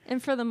practitioner.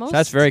 And for the most, so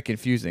that's very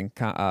confusing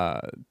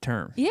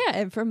term. Yeah,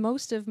 and for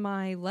most of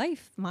my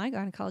life, my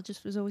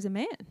gynecologist was always a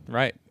man.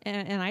 Right.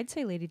 And I'd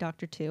say lady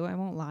doctor too. I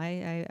won't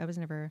lie. I was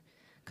never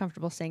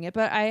comfortable saying it,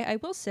 but I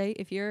will say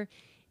if you're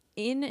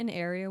in an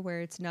area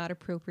where it's not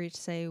appropriate to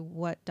say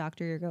what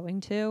doctor you're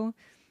going to,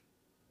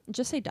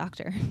 just say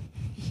doctor.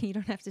 You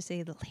don't have to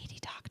say the lady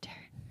doctor.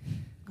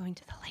 I'm going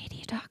to the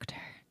lady doctor.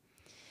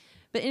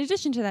 But in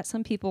addition to that,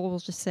 some people will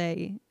just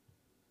say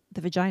the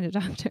vagina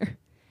doctor,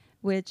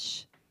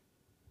 which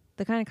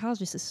the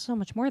gynecologist is so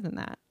much more than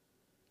that.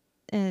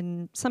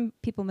 And some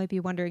people might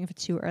be wondering if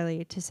it's too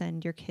early to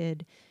send your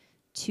kid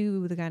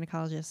to the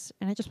gynecologist.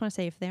 And I just want to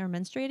say if they are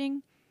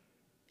menstruating,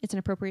 it's an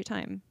appropriate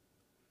time.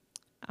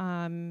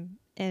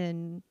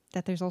 And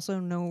that there's also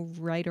no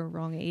right or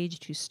wrong age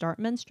to start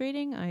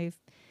menstruating. I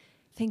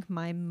think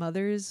my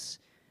mother's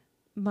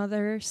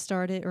mother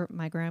started, or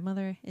my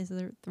grandmother is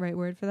the right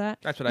word for that.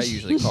 That's what I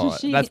usually call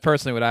it. That's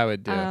personally what I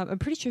would do. I'm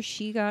pretty sure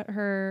she got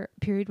her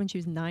period when she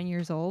was 9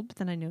 years old, but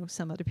then I know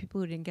some other people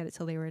who didn't get it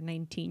till they were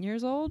 19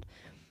 years old.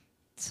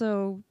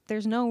 So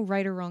there's no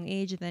right or wrong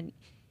age. And then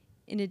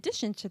in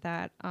addition to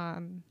that,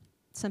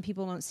 some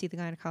people don't see the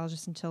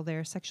gynecologist until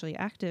they're sexually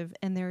active,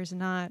 and there's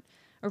not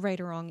a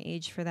right or wrong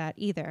age for that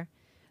either.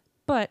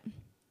 But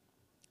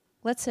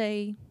let's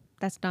say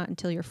that's not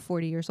until you're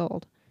 40 years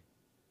old.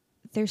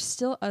 There's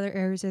still other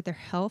areas of their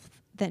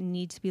health that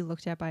need to be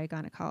looked at by a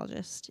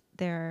gynecologist.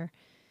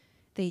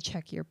 They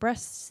check your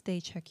breasts,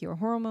 they check your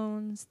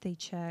hormones, they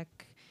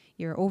check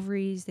your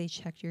ovaries, they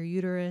check your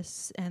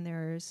uterus, and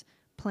there's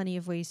plenty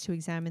of ways to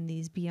examine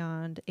these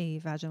beyond a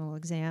vaginal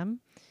exam,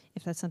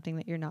 if that's something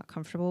that you're not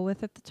comfortable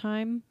with at the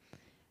time.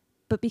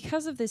 But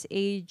because of this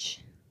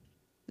age,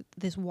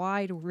 this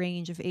wide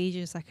range of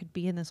ages that could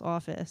be in this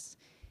office,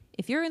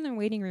 if you're in the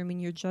waiting room and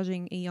you're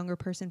judging a younger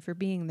person for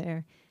being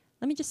there,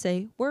 let me just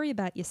say, worry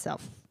about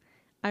yourself.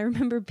 I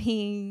remember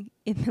being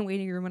in the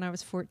waiting room when I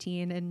was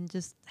 14 and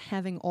just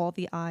having all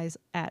the eyes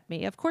at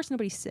me. Of course,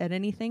 nobody said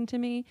anything to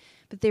me,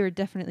 but they were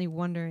definitely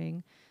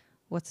wondering,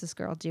 what's this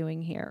girl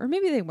doing here? Or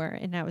maybe they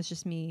weren't, and that was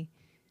just me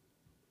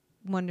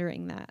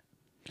wondering that.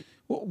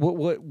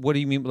 What do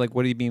you mean? Like,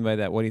 what do you mean by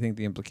that? What do you think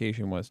the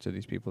implication was to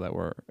these people that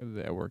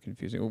were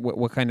confusing?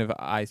 What kind of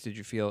eyes did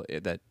you feel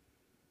that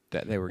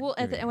they were? Well,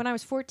 when I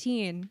was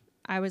 14,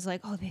 I was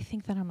like, oh, they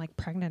think that I'm like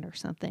pregnant or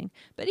something.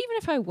 But even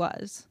if I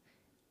was,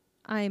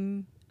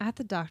 I'm at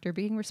the doctor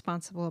being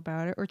responsible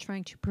about it, or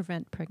trying to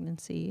prevent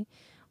pregnancy,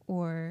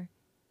 or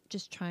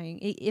just trying.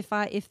 If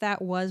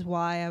that was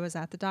why I was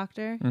at the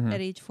doctor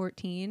at age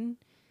 14,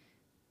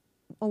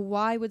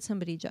 why would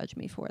somebody judge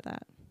me for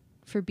that?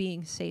 For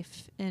being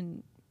safe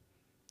and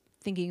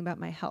thinking about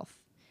my health.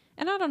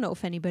 And I don't know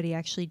if anybody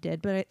actually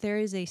did, but there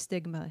is a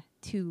stigma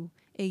to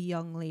a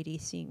young lady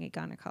seeing a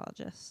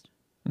gynecologist.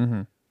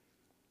 Mm-hmm.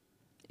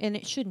 And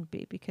it shouldn't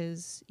be,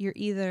 because you're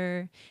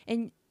either...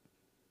 And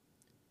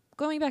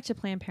going back to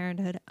Planned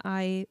Parenthood,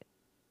 in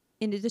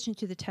addition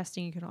to the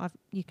testing,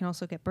 you can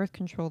also get birth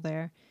control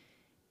there.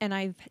 And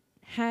I've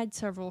had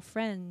several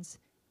friends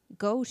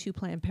go to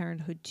Planned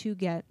Parenthood to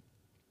get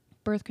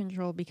birth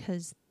control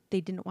because they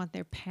didn't want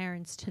their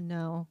parents to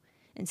know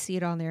and see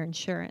it on their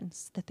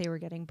insurance that they were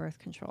getting birth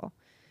control,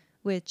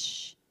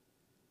 which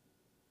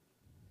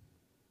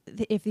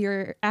if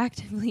you're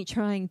actively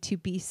trying to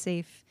be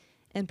safe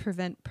and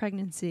prevent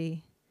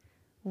pregnancy,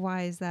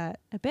 why is that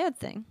a bad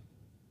thing?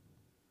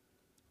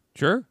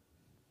 Sure.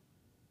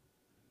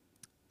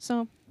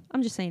 So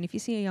I'm just saying, if you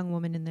see a young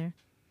woman in there,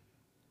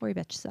 worry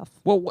about yourself.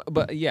 Well,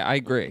 but yeah, I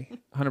agree,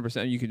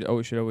 100%.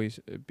 You should always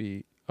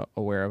be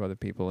aware of other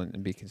people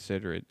and be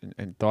considerate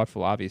and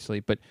thoughtful, obviously.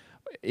 But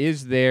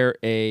is there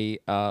a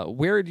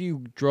where do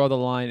you draw the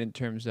line in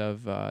terms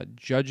of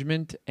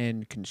judgment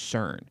and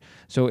concern?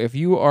 So if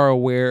you are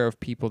aware of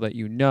people that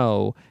you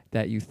know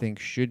that you think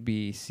should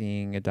be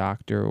seeing a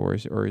doctor or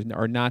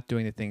are not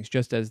doing the things,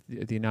 just as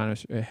the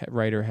anonymous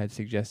writer had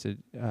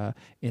suggested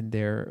in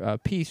their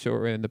piece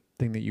or in the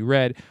thing that you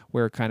read,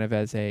 where kind of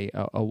as a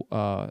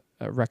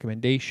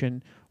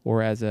recommendation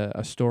or as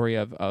a story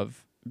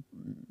of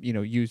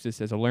use this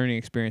as a learning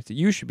experience that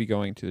you should be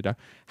going to the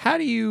doctor. How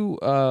do you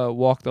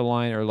walk the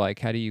line, or like,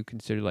 how do you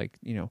consider, like,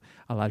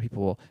 a lot of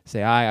people will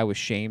say, I was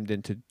shamed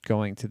into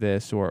going to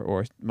this,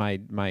 or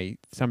my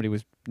somebody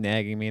was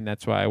nagging me and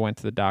that's why I went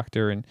to the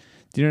doctor. And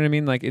do you know what I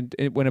mean? Like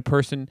when a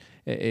person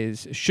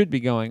should be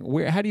going,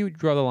 how do you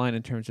draw the line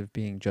in terms of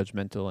being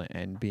judgmental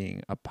and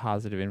being a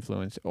positive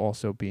influence,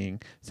 also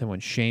being someone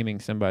shaming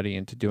somebody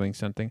into doing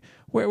something?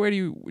 Where do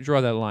you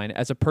draw that line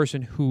as a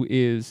person who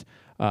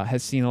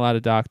has seen a lot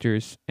of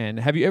doctors? And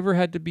have you ever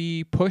had to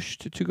be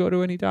pushed to go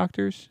to any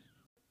doctors?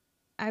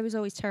 I was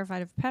always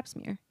terrified of Pap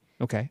smear.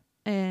 Okay.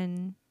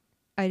 And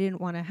I didn't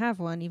want to have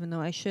one, even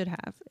though I should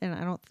have.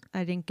 And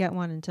I didn't get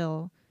one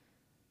until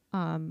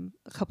a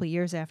couple of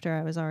years after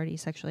I was already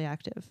sexually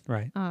active.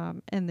 Right.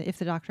 And if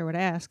the doctor would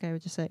ask, I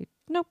would just say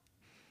nope.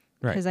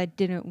 Right. Because I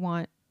didn't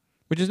want...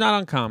 Which is not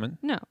uncommon.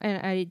 No,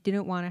 and I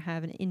didn't want to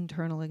have an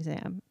internal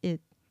exam. It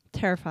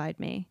terrified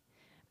me.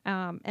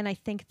 And I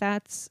think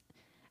that's...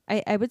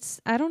 I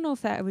don't know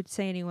if that I would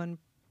say anyone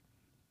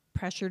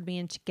pressured me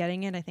into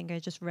getting it. I think I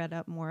just read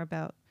up more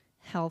about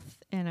health,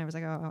 and I was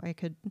like, oh, I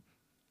could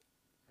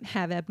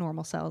have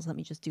abnormal cells. Let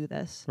me just do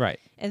this. Right.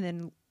 And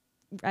then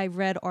I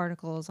read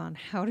articles on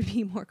how to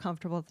be more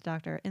comfortable with the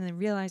doctor, and then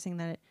realizing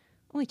that it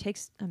only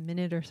takes a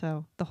minute or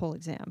so, the whole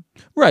exam.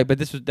 Right, but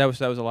that was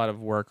a lot of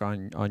work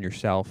on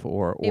yourself,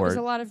 or it was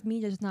a lot of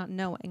me just not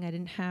knowing. I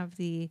didn't have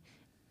the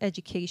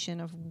education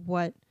of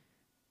what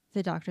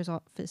the doctor's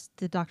office,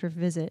 the doctor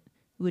visit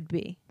would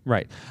be.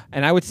 Right.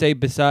 And I would say,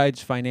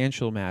 besides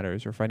financial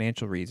matters or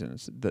financial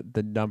reasons,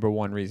 the number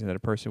one reason that a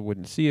person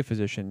wouldn't see a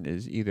physician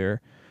is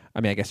either,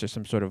 I mean, I guess there's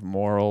some sort of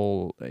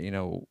moral,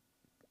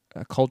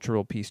 a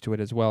cultural piece to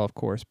it as well, of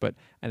course,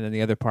 and then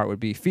the other part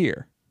would be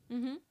fear.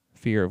 Mm-hmm.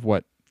 Fear of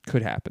what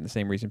could happen. The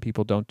same reason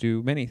people don't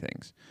do many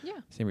things. Yeah.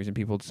 Same reason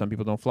some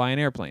people don't fly in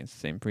airplanes.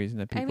 Same reason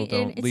that people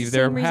don't leave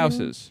their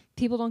houses.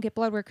 People don't get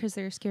blood work because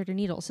they're scared of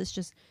needles. It's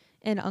just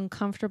an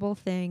uncomfortable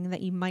thing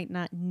that you might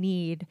not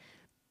need,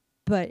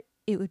 but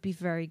it would be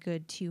very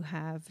good to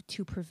have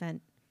to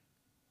prevent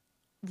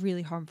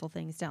really harmful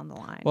things down the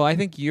line. Well, I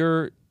think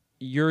you're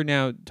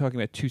now talking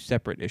about two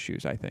separate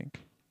issues, I think.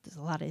 There's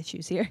a lot of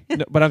issues here.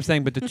 No, but I'm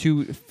saying, but the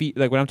two,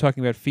 like when I'm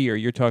talking about fear,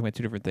 you're talking about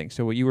two different things.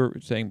 So what you were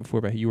saying before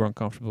about you were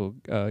uncomfortable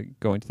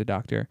going to the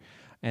doctor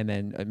and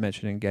then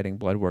mentioning getting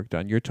blood work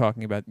done, you're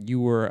talking about you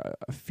were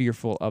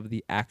fearful of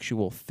the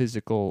actual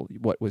physical,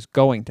 what was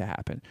going to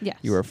happen. Yes.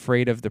 You were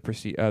afraid of the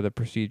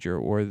procedure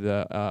or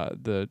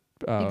the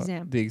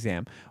Exam. the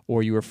exam,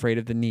 or you were afraid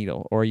of the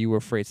needle, or you were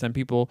afraid. Some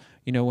people,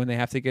 when they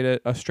have to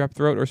get a strep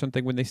throat or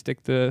something, when they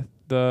stick the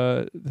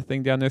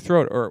thing down their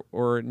throat,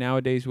 or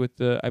nowadays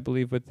with I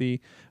believe with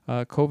the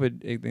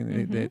COVID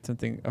thing, it's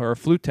something, or a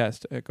flu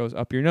test, it goes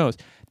up your nose.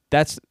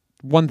 That's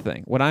one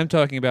thing. What I'm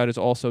talking about is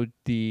also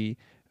the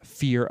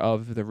fear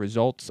of the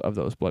results of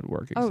those blood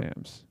work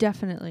exams.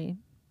 Definitely,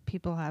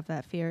 people have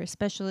that fear,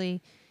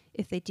 especially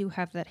if they do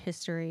have that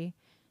history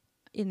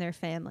in their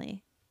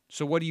family.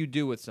 So what do you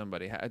do with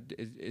somebody?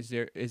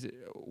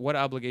 What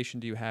obligation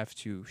do you have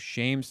to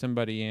shame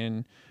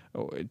somebody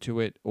to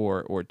it,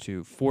 or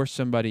to force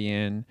somebody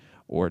in,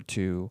 or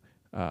to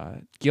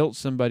guilt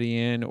somebody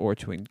in, or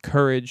to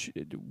encourage?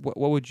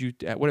 What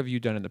have you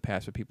done in the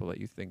past with people that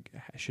you think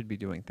should be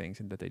doing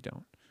things and that they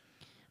don't?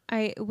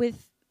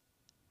 With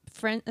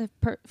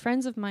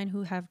friends of mine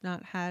who have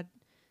not had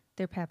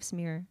their pap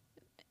smear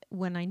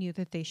when I knew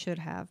that they should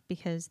have,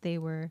 because they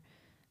were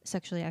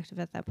sexually active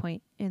at that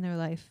point in their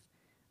life.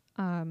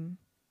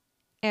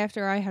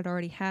 After I had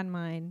already had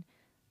mine,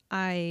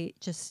 I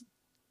just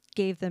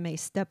gave them a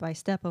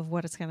step-by-step of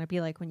what it's going to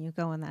be like when you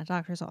go in that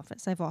doctor's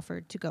office. I've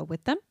offered to go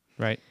with them.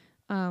 Right.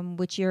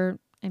 Which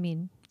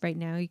right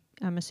now,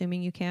 I'm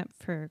assuming you can't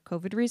for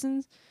COVID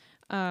reasons.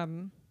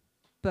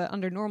 But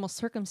under normal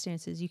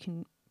circumstances, you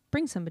can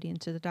bring somebody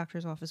into the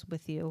doctor's office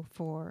with you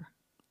for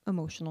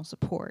emotional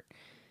support.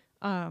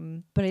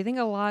 But I think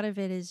a lot of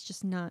it is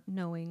just not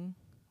knowing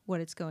what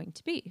it's going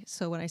to be.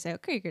 So when I say,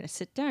 okay, you're going to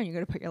sit down, you're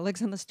going to put your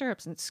legs on the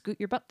stirrups and scoot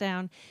your butt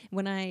down.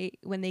 When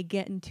they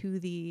get into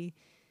the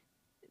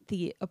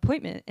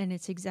appointment and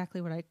it's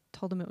exactly what I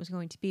told them it was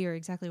going to be, or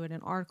exactly what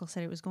an article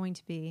said it was going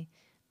to be,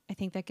 I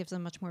think that gives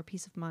them much more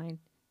peace of mind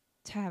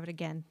to have it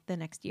again the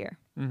next year.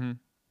 Mm-hmm.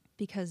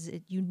 Because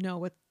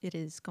what it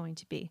is going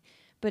to be.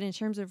 But in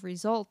terms of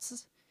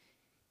results,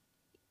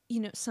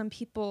 some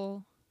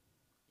people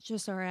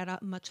just are at a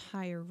much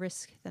higher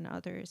risk than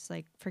others.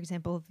 Like, for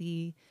example,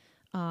 the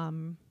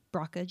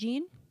BRCA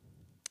gene,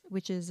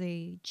 which is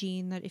a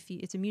gene that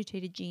it's a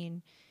mutated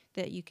gene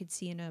that you could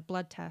see in a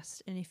blood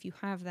test. And if you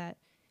have that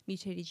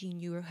mutated gene,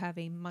 you have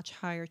a much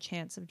higher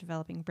chance of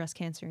developing breast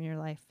cancer in your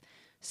life.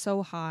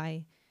 So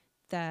high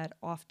that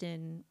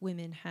often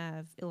women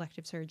have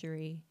elective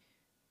surgery,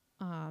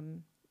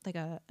 like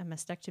a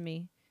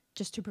mastectomy,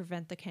 just to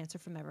prevent the cancer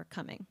from ever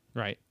coming.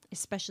 Right.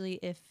 Especially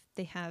if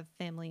they have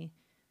family,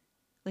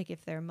 like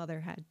if their mother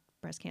had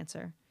breast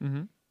cancer.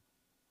 Mm-hmm.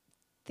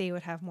 They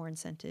would have more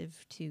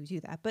incentive to do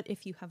that. But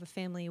if you have a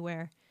family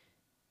where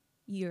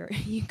you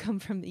come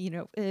from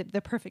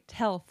the perfect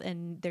health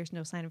and there's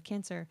no sign of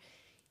cancer,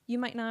 you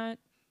might not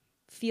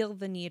feel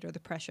the need or the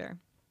pressure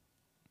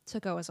to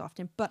go as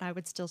often. But I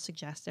would still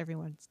suggest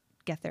everyone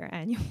get their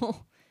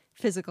annual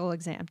physical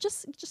exam.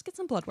 Just get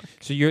some blood work.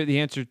 So the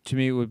answer to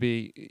me would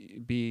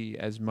be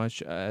as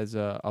much as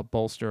a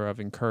bolster of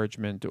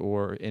encouragement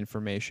or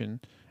information,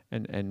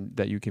 and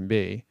that you can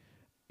be.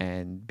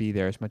 And be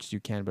there as much as you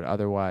can, but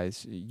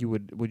otherwise,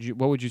 what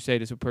would you say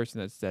to a person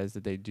that says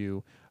that they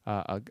do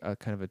a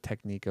kind of a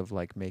technique of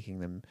like making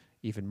them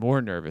even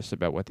more nervous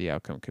about what the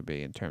outcome could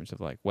be, in terms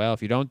of like, well,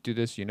 if you don't do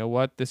this, you know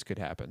what, this could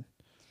happen.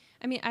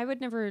 I mean, I would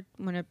never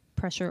want to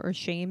pressure or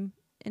shame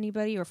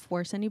anybody or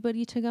force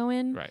anybody to go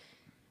in. Right.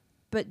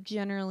 But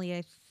generally,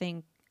 I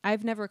think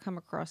I've never come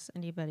across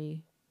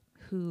anybody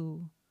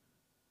who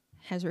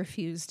has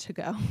refused to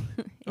go.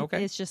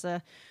 Okay. It's just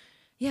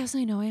yes,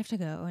 I know I have to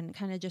go, and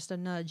kind of just a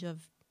nudge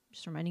of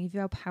just reminding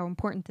you of how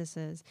important this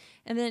is.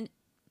 And then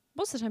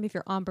most of the time, if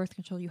you're on birth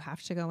control, you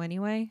have to go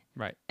anyway.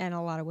 Right. And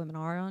a lot of women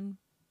are on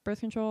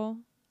birth control.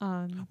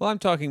 Well, I'm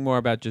talking more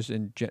about just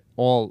in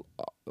all.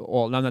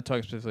 I'm not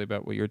talking specifically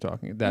about what you're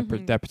talking that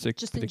that particular.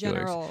 Just in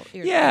general.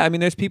 Yeah, I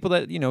mean, there's people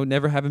that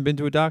never haven't been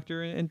to a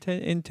doctor in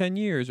 10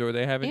 years, or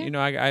they haven't.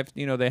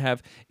 Yeah. They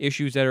have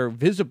issues that are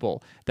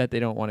visible that they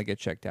don't want to get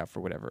checked out for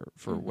whatever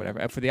for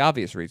the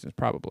obvious reasons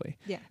probably.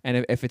 Yeah.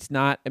 And if it's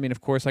not, I mean,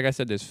 of course, like I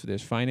said,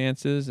 there's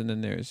finances, and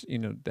then there's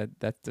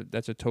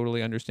that's a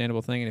totally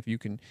understandable thing, and if you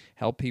can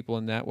help people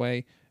in that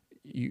way,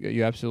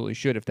 you absolutely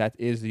should. If that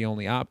is the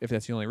only if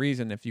that's the only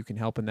reason, if you can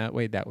help in that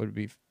way, that would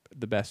be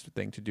the best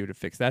thing to do to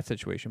fix that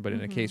situation. But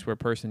in a case where a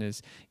person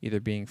is either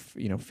being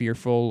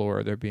fearful,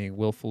 or they're being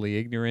willfully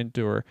ignorant,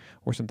 or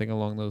something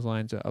along those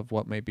lines of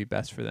what may be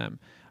best for them,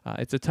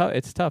 it's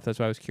tough. That's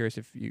why I was curious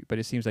but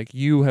it seems like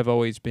you have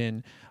always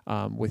been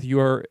with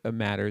your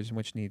matters,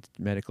 which needs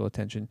medical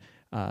attention,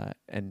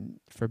 and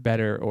for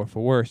better or for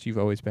worse, you've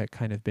always been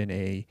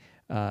a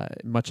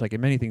much like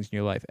in many things in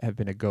your life, have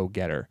been a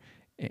go-getter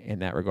in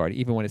that regard.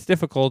 Even when it's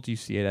difficult, you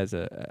see it as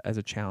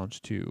a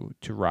challenge to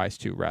rise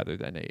to, rather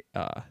than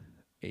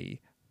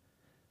a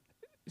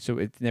so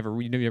it's never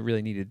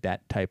really needed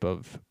that type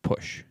of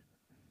push.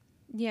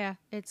 Yeah,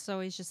 it's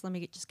always just let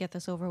me get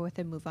this over with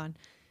and move on.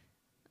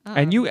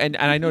 And you and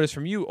I noticed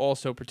from you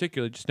also,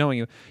 particularly just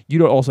knowing you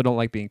don't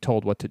like being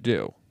told what to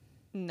do.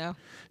 No.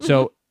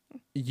 So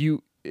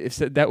if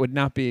that would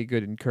not be a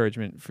good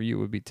encouragement for you,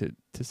 would be to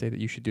say that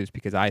you should do this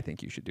because I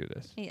think you should do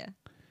this. Yeah.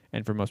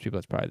 And for most people,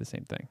 that's probably the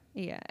same thing.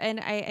 Yeah, and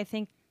I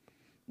think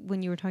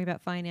when you were talking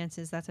about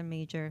finances, that's a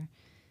major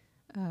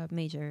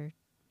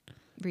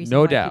reason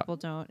No why doubt. people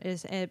don't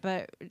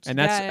And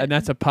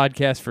that's a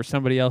podcast for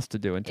somebody else to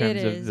do in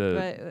terms of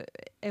the.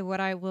 But what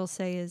I will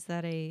say is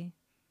that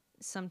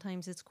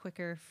sometimes it's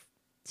quicker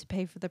to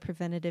pay for the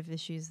preventative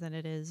issues than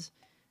it is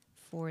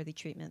for the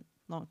treatment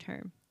long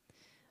term.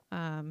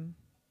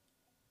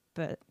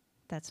 But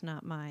that's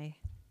not my.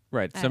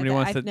 Right.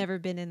 I've never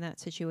been in that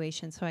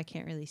situation, so I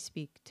can't really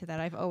speak to that.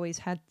 I've always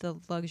had the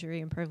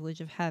luxury and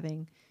privilege of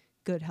having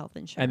good health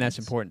insurance. And that's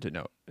important to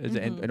note.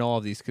 In all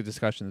of these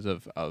discussions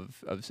of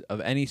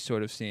any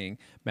sort of seeing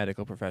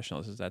medical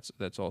professionals, is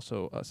that's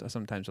also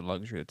sometimes a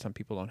luxury that some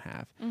people don't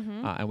have.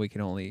 And we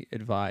can only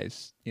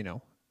advise,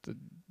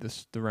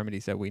 the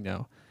remedies that we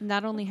know.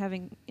 Not only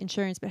having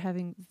insurance, but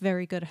having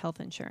very good health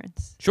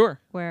insurance. Sure.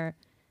 Where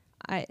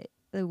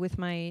with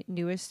my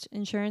newest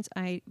insurance,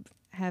 I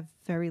have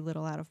very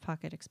little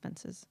out-of-pocket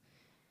expenses.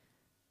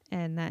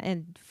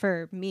 And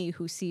for me,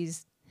 who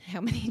sees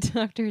how many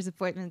doctor's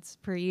appointments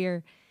per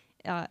year,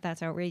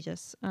 that's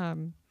outrageous.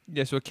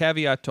 So a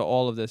caveat to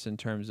all of this in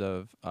terms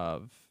of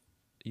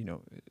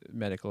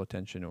medical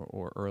attention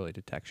or early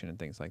detection and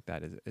things like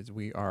that is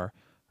we are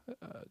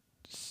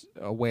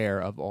aware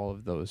of all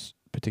of those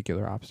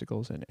particular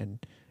obstacles and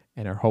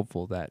are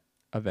hopeful that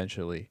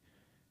eventually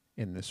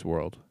in this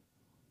world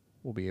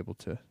we'll be able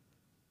to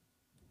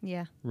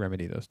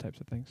remedy those types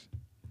of things.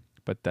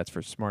 But that's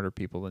for smarter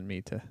people than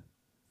me to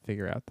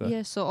figure out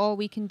so all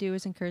we can do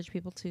is encourage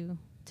people to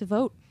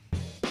vote.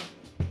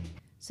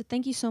 So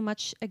thank you so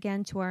much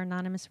again to our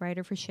anonymous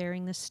writer for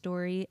sharing this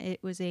story.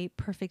 It was a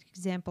perfect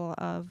example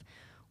of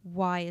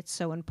why it's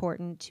so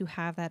important to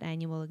have that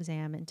annual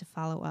exam and to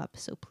follow up.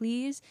 So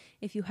please,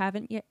 if you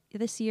haven't yet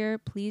this year,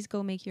 please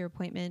go make your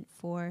appointment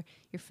for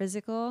your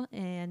physical,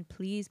 and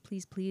please,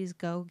 please, please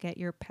go get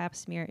your pap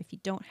smear. If you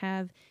don't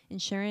have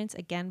insurance,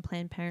 again,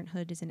 Planned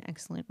Parenthood is an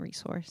excellent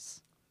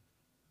resource.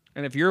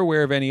 And if you're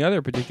aware of any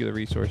other particular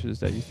resources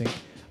that you think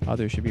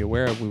others should be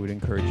aware of, we would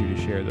encourage you to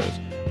share those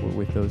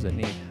with those that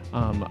need.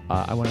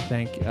 I want to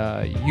thank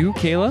you,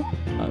 Kayla,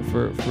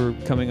 for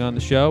coming on the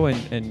show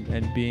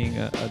and being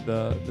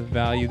the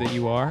value that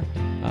you are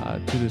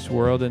to this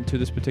world and to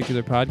this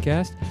particular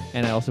podcast.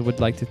 And I also would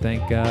like to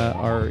thank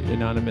our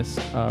anonymous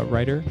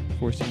writer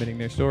for submitting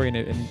their story.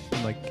 And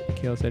like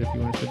Kayla said, if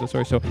you want to submit the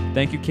story. So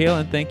thank you,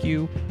 Kayla, and thank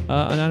you,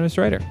 anonymous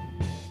writer.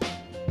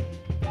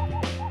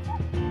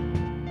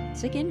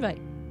 Sick invite.